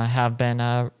have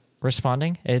been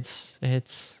responding. It's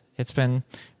been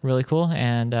really cool.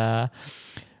 And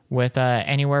with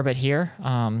Anywhere But Here,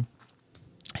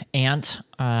 Ant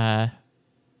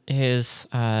is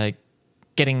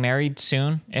getting married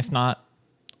soon, if not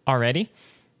already.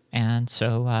 And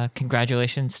so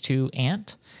congratulations to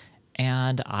Ant.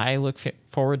 And I look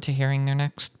forward to hearing their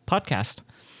next podcast.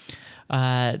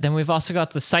 Then we've also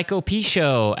got the Psycho P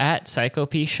Show at Psycho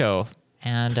P Show.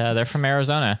 And they're from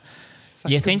Arizona.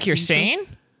 You think you're sane?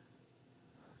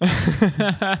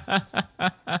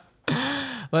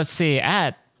 Let's see.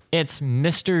 It's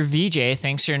Mr. VJ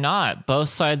thinks you're not. Both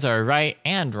sides are right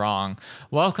and wrong.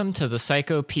 Welcome to the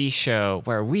Psycho P Show,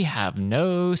 where we have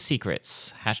no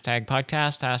secrets. Hashtag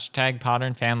podcast, hashtag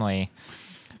Podern Family.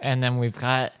 And then we've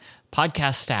got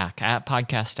Podcast Stack at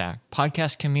Podcast Stack.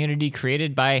 Podcast community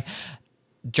created by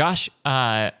Josh.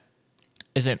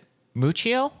 Is it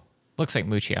Muccio? Looks like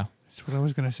Muccio. That's what I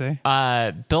was going to say.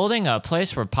 Building a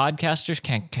place where podcasters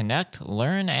can connect,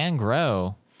 learn, and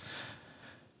grow.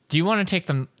 Do you want to take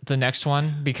the next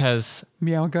one? Because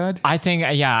Meow God. I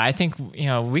think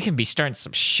we can be starting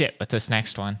some shit with this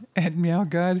next one. At Meow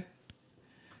God.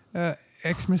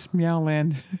 Xmas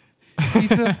Meowland.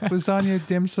 Pizza, lasagna,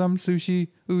 dim sum, sushi,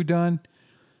 udon,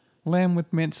 lamb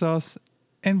with mint sauce,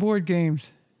 and board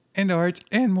games, and art,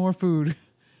 and more food.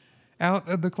 Out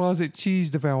of the closet cheese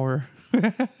devourer.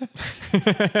 I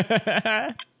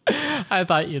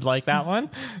thought you'd like that one.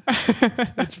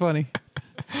 It's funny.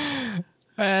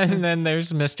 And then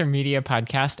there's Mr. Media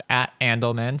Podcast at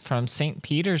Andelman from St.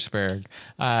 Petersburg.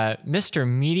 Mr.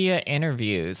 Media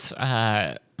Interviews,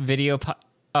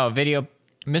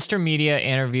 Mr. Media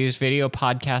Interviews video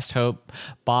podcast host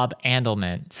Bob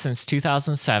Andelman. Since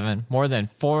 2007, more than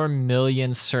 4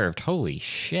 million served. Holy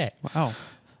shit. Wow.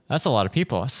 That's a lot of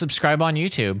people. Subscribe on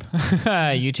YouTube.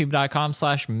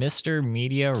 YouTube.com/Mr.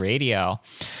 Media Radio.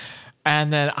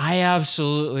 And then I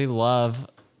absolutely love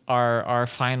our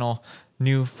final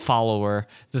new follower.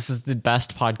 This is the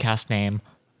best podcast name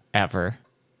ever.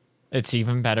 It's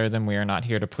even better than We Are Not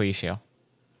Here to Please You.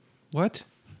 What?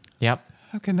 Yep.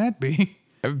 How can that be?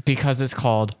 Because it's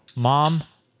called Mom.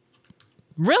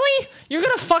 Really? You're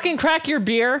going to fucking crack your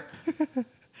beer?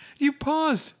 You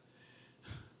paused.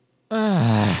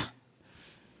 Okay,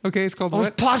 it's called I was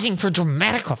what? pausing for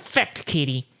dramatic effect,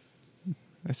 Katie.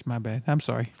 That's my bad. I'm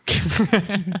sorry.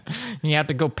 You have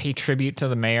to go pay tribute to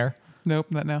the mayor. Nope,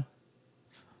 not now.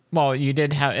 Well, you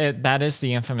did have it. That is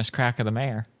the infamous crack of the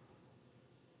mayor.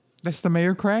 That's the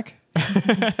mayor crack?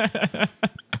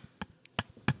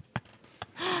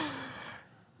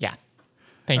 Yeah.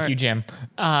 Thank All you, right. Jim.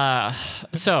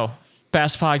 So,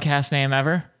 best podcast name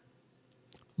ever.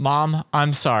 Mom,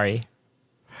 I'm sorry.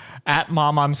 At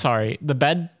Mom, I'm sorry. The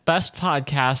best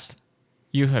podcast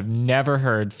you have never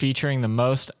heard, featuring the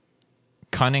most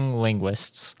cunning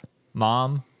linguists.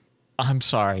 Mom, I'm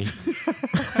sorry.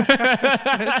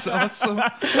 That's awesome.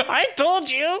 I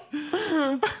told you.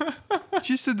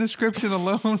 Just the description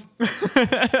alone.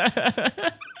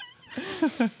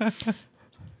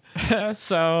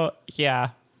 So,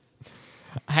 yeah.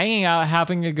 Hanging out,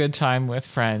 having a good time with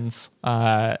friends.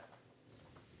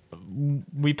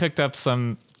 We picked up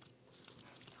some...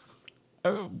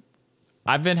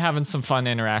 I've been having some fun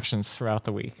interactions throughout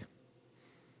the week.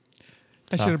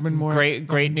 I should have been more...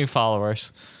 Great new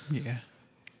followers. Yeah.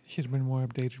 Should have been more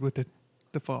updated with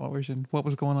the followers and what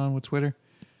was going on with Twitter.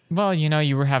 Well,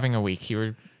 you were having a week.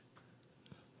 I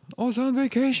was on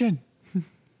vacation.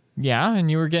 Yeah, and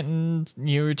you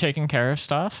were taking care of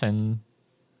stuff, and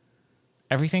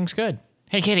everything's good.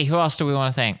 Hey, Katie, who else do we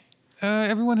want to thank?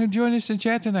 Everyone who joined us in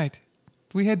chat tonight.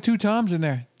 We had 2 Toms in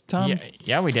there.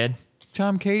 Yeah, we did.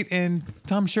 Tom Kate and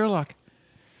Tom Sherlock.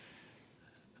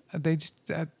 They just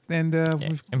and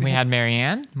we had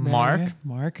Marianne, Mark,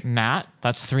 Mark. Matt.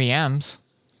 That's 3 M's.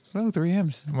 Oh, 3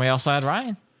 M's. We also had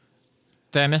Ryan.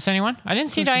 Did I miss anyone? I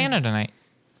didn't see Diana tonight.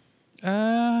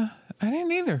 I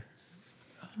didn't either.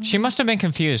 She must have been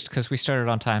confused because we started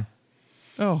on time.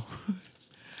 Oh.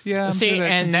 Yeah. I'm See, sure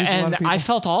that and confused a lot of I people.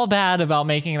 felt all bad about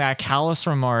making that callous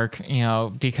remark,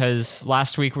 because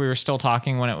last week we were still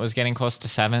talking when it was getting close to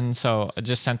 7. So I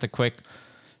just sent the quick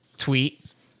tweet,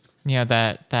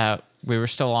 that we were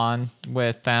still on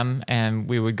with them and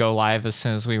we would go live as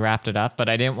soon as we wrapped it up. But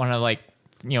I didn't want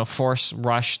to force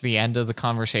rush the end of the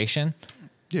conversation.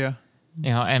 Yeah.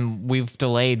 You know, and we've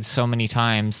delayed so many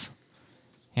times.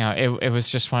 You know, it was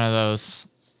just one of those,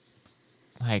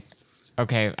 like,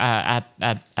 okay, at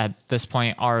this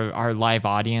point, our live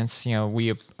audience, you know,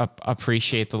 we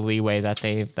appreciate the leeway that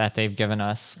they've given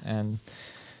us, and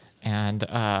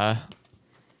I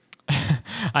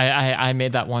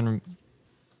made that one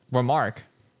remark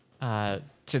to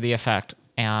the effect,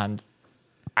 and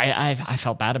I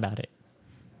felt bad about it,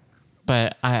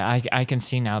 but I can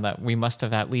see now that we must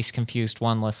have at least confused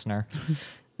one listener.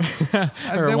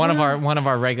 Or one of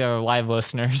our regular live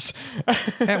listeners.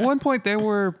 At one point, there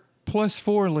were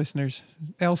 +4 listeners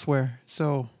elsewhere.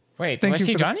 So wait, do I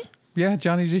see Johnny? Yeah,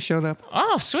 Johnny just showed up.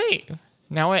 Oh, sweet.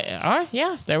 Now,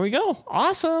 yeah, there we go.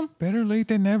 Awesome. Better late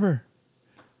than never.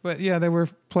 But yeah, there were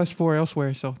 +4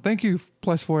 elsewhere. So thank you,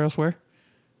 +4 elsewhere.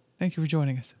 Thank you for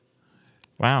joining us.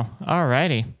 Wow.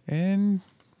 Alrighty. And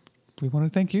we want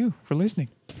to thank you for listening.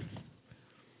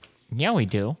 Yeah, we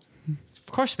do.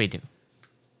 Of course we do.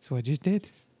 So I just did.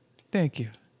 Thank you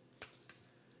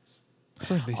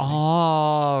for listening.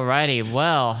 Alrighty.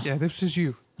 Well. Yeah, this is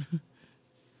you.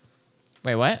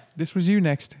 Wait, what? This was you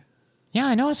next. Yeah,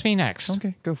 I know it's me next.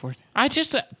 Okay, go for it. I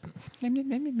just. Shut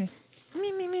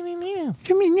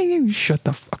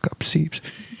the fuck up, Siebes.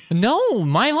 No,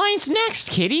 my line's next,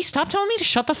 Kitty. Stop telling me to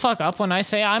shut the fuck up when I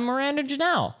say I'm Miranda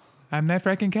Janelle. I'm that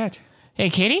fracking cat.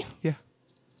 Hey, Kitty. Yeah,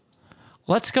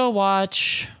 Let's go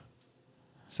watch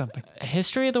something.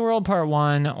 History of the World Part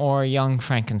 1 or Young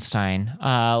Frankenstein.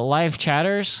 Live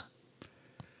chatters,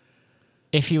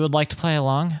 if you would like to play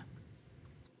along,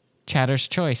 chatter's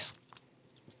choice.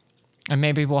 And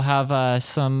maybe we'll have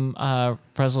some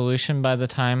resolution by the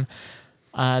time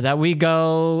that we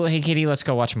go, hey, Kitty, let's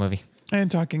go watch a movie. And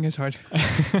talking is hard.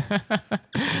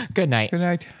 Good night. Good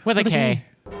night. With a K.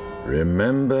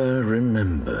 Remember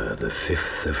the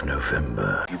 5th of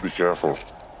November. You be careful.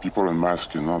 People in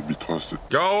masks cannot be trusted.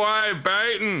 Go away,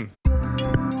 Baton!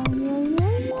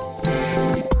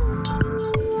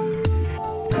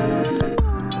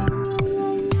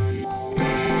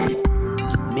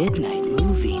 Midnight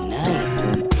Movie Nights.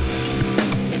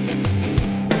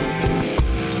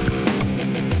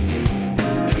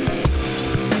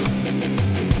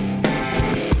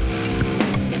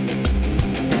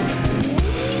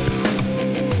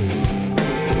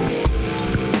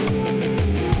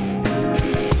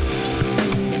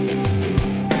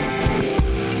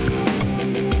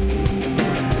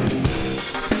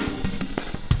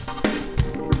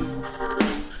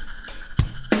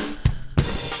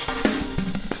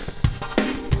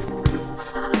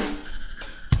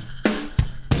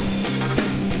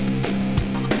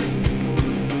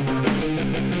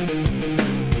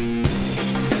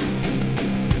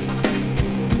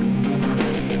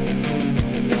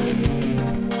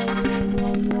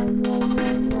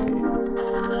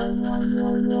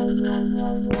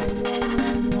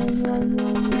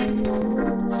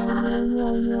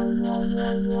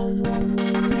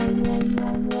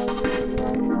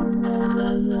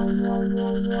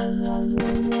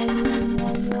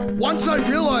 Once I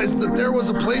realized that there was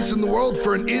a place in the world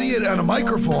for an idiot and a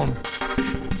microphone,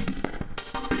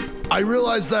 I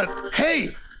realized that, hey,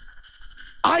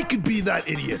 I could be that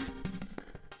idiot.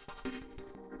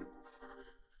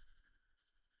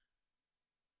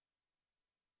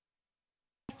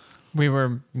 We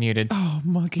were muted. Oh,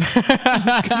 monkey. Just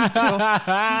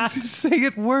say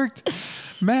it worked.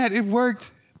 Matt, it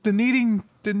worked. The kneading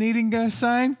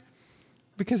sign.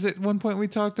 Because at one point we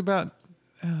talked about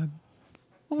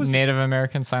what was Native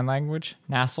American Sign Language,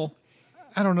 NASL.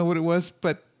 I don't know what it was,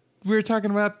 but we were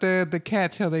talking about the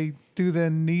cats, how they do the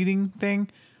kneading thing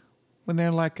when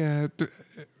they're like they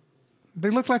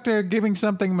look like they're giving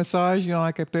something a massage, you know,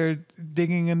 like if they're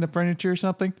digging in the furniture or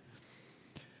something.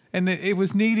 And it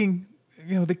was kneading,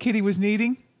 you know, the kitty was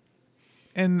kneading.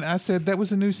 And I said that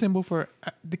was a new symbol for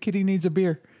the kitty needs a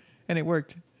beer. And it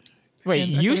worked. Wait,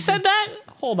 And I you could've said that?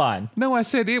 Hold on. No, I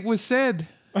said it was said.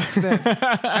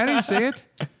 That. I didn't say it.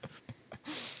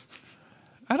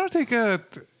 I don't take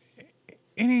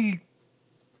any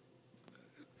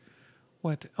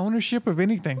ownership of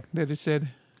anything that is said.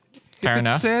 Fair if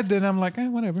enough. It's said, then I'm like,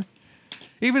 whatever.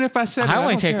 Even if I said it, I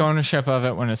only don't take care. ownership of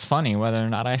it when it's funny, whether or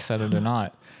not I said it or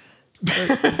not.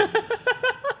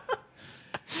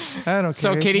 I don't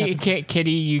So, care.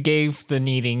 Kitty, you gave the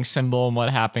kneading symbol, and what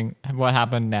happened? What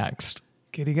happened next?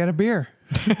 Kitty got a beer.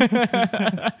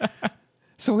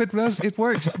 So it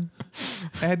works.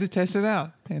 I had to test it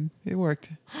out, and it worked.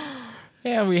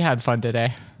 Yeah, we had fun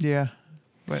today. Yeah,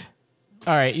 but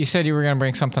All right, you said you were gonna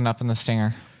bring something up in the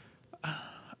stinger.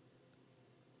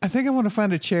 I think I want to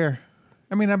find a chair.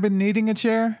 I mean, I've been needing a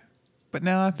chair, but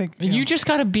now I think You just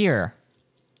got a beer.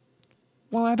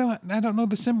 Well, I don't know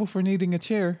the symbol for needing a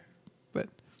chair, but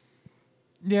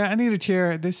yeah, I need a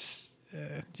chair. This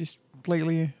just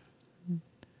lately.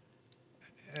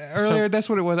 Earlier, that's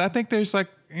what it was. I think there's like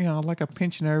a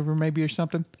pinched nerve or maybe or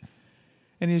something,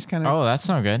 and you just kind of. Oh, that's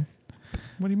not good.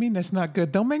 What do you mean that's not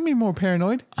good? Don't make me more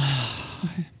paranoid.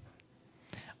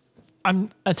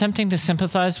 I'm attempting to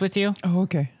sympathize with you. Oh,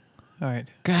 okay. All right.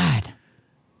 God.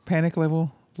 Panic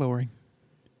level lowering.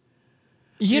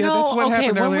 You that's know, what okay,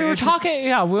 happened when earlier. when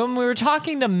we were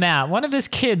talking to Matt, one of his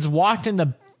kids walked in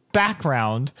the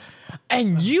background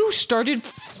and you started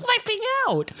flipping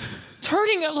out.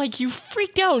 Turning it like you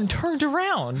freaked out and turned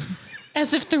around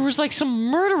as if there was like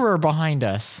some murderer behind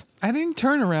us. I didn't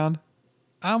turn around.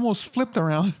 I almost flipped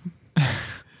around.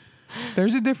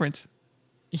 There's a difference.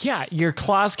 Yeah, your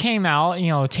claws came out,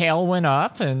 tail went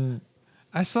up, and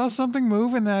I saw something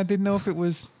move, and I didn't know if it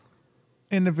was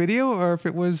in the video or if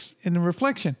it was in the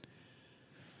reflection.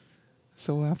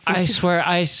 So I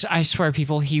swear,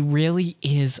 people, he really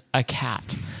is a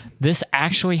cat. This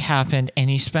actually happened, and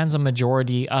he spends a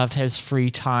majority of his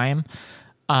free time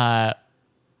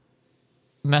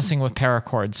messing with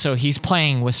paracord. So he's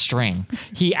playing with string.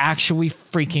 He actually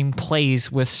freaking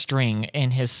plays with string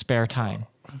in his spare time.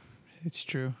 It's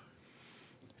true.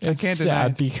 It's I can't deny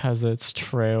sad it. because it's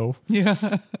true.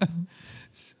 Yeah.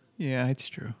 Yeah, it's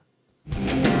true.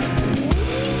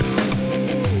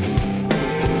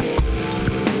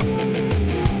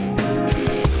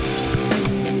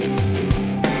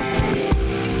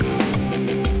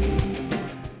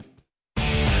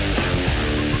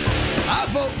 Hi,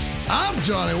 folks. I'm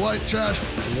Johnny White Trash.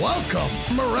 Welcome,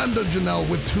 Miranda Janelle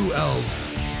with 2 L's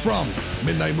from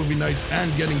Midnight Movie Nights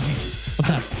and Getting Geeky. What's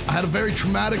up? I had a very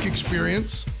traumatic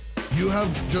experience. You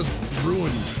have just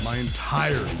ruined my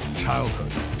entire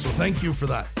childhood. So thank you for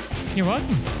that. You're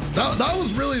welcome. That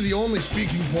was really the only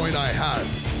speaking point I had.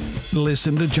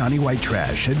 Listen to Johnny White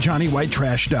Trash at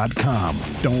JohnnyWhiteTrash.com.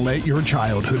 Don't let your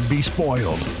childhood be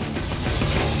spoiled.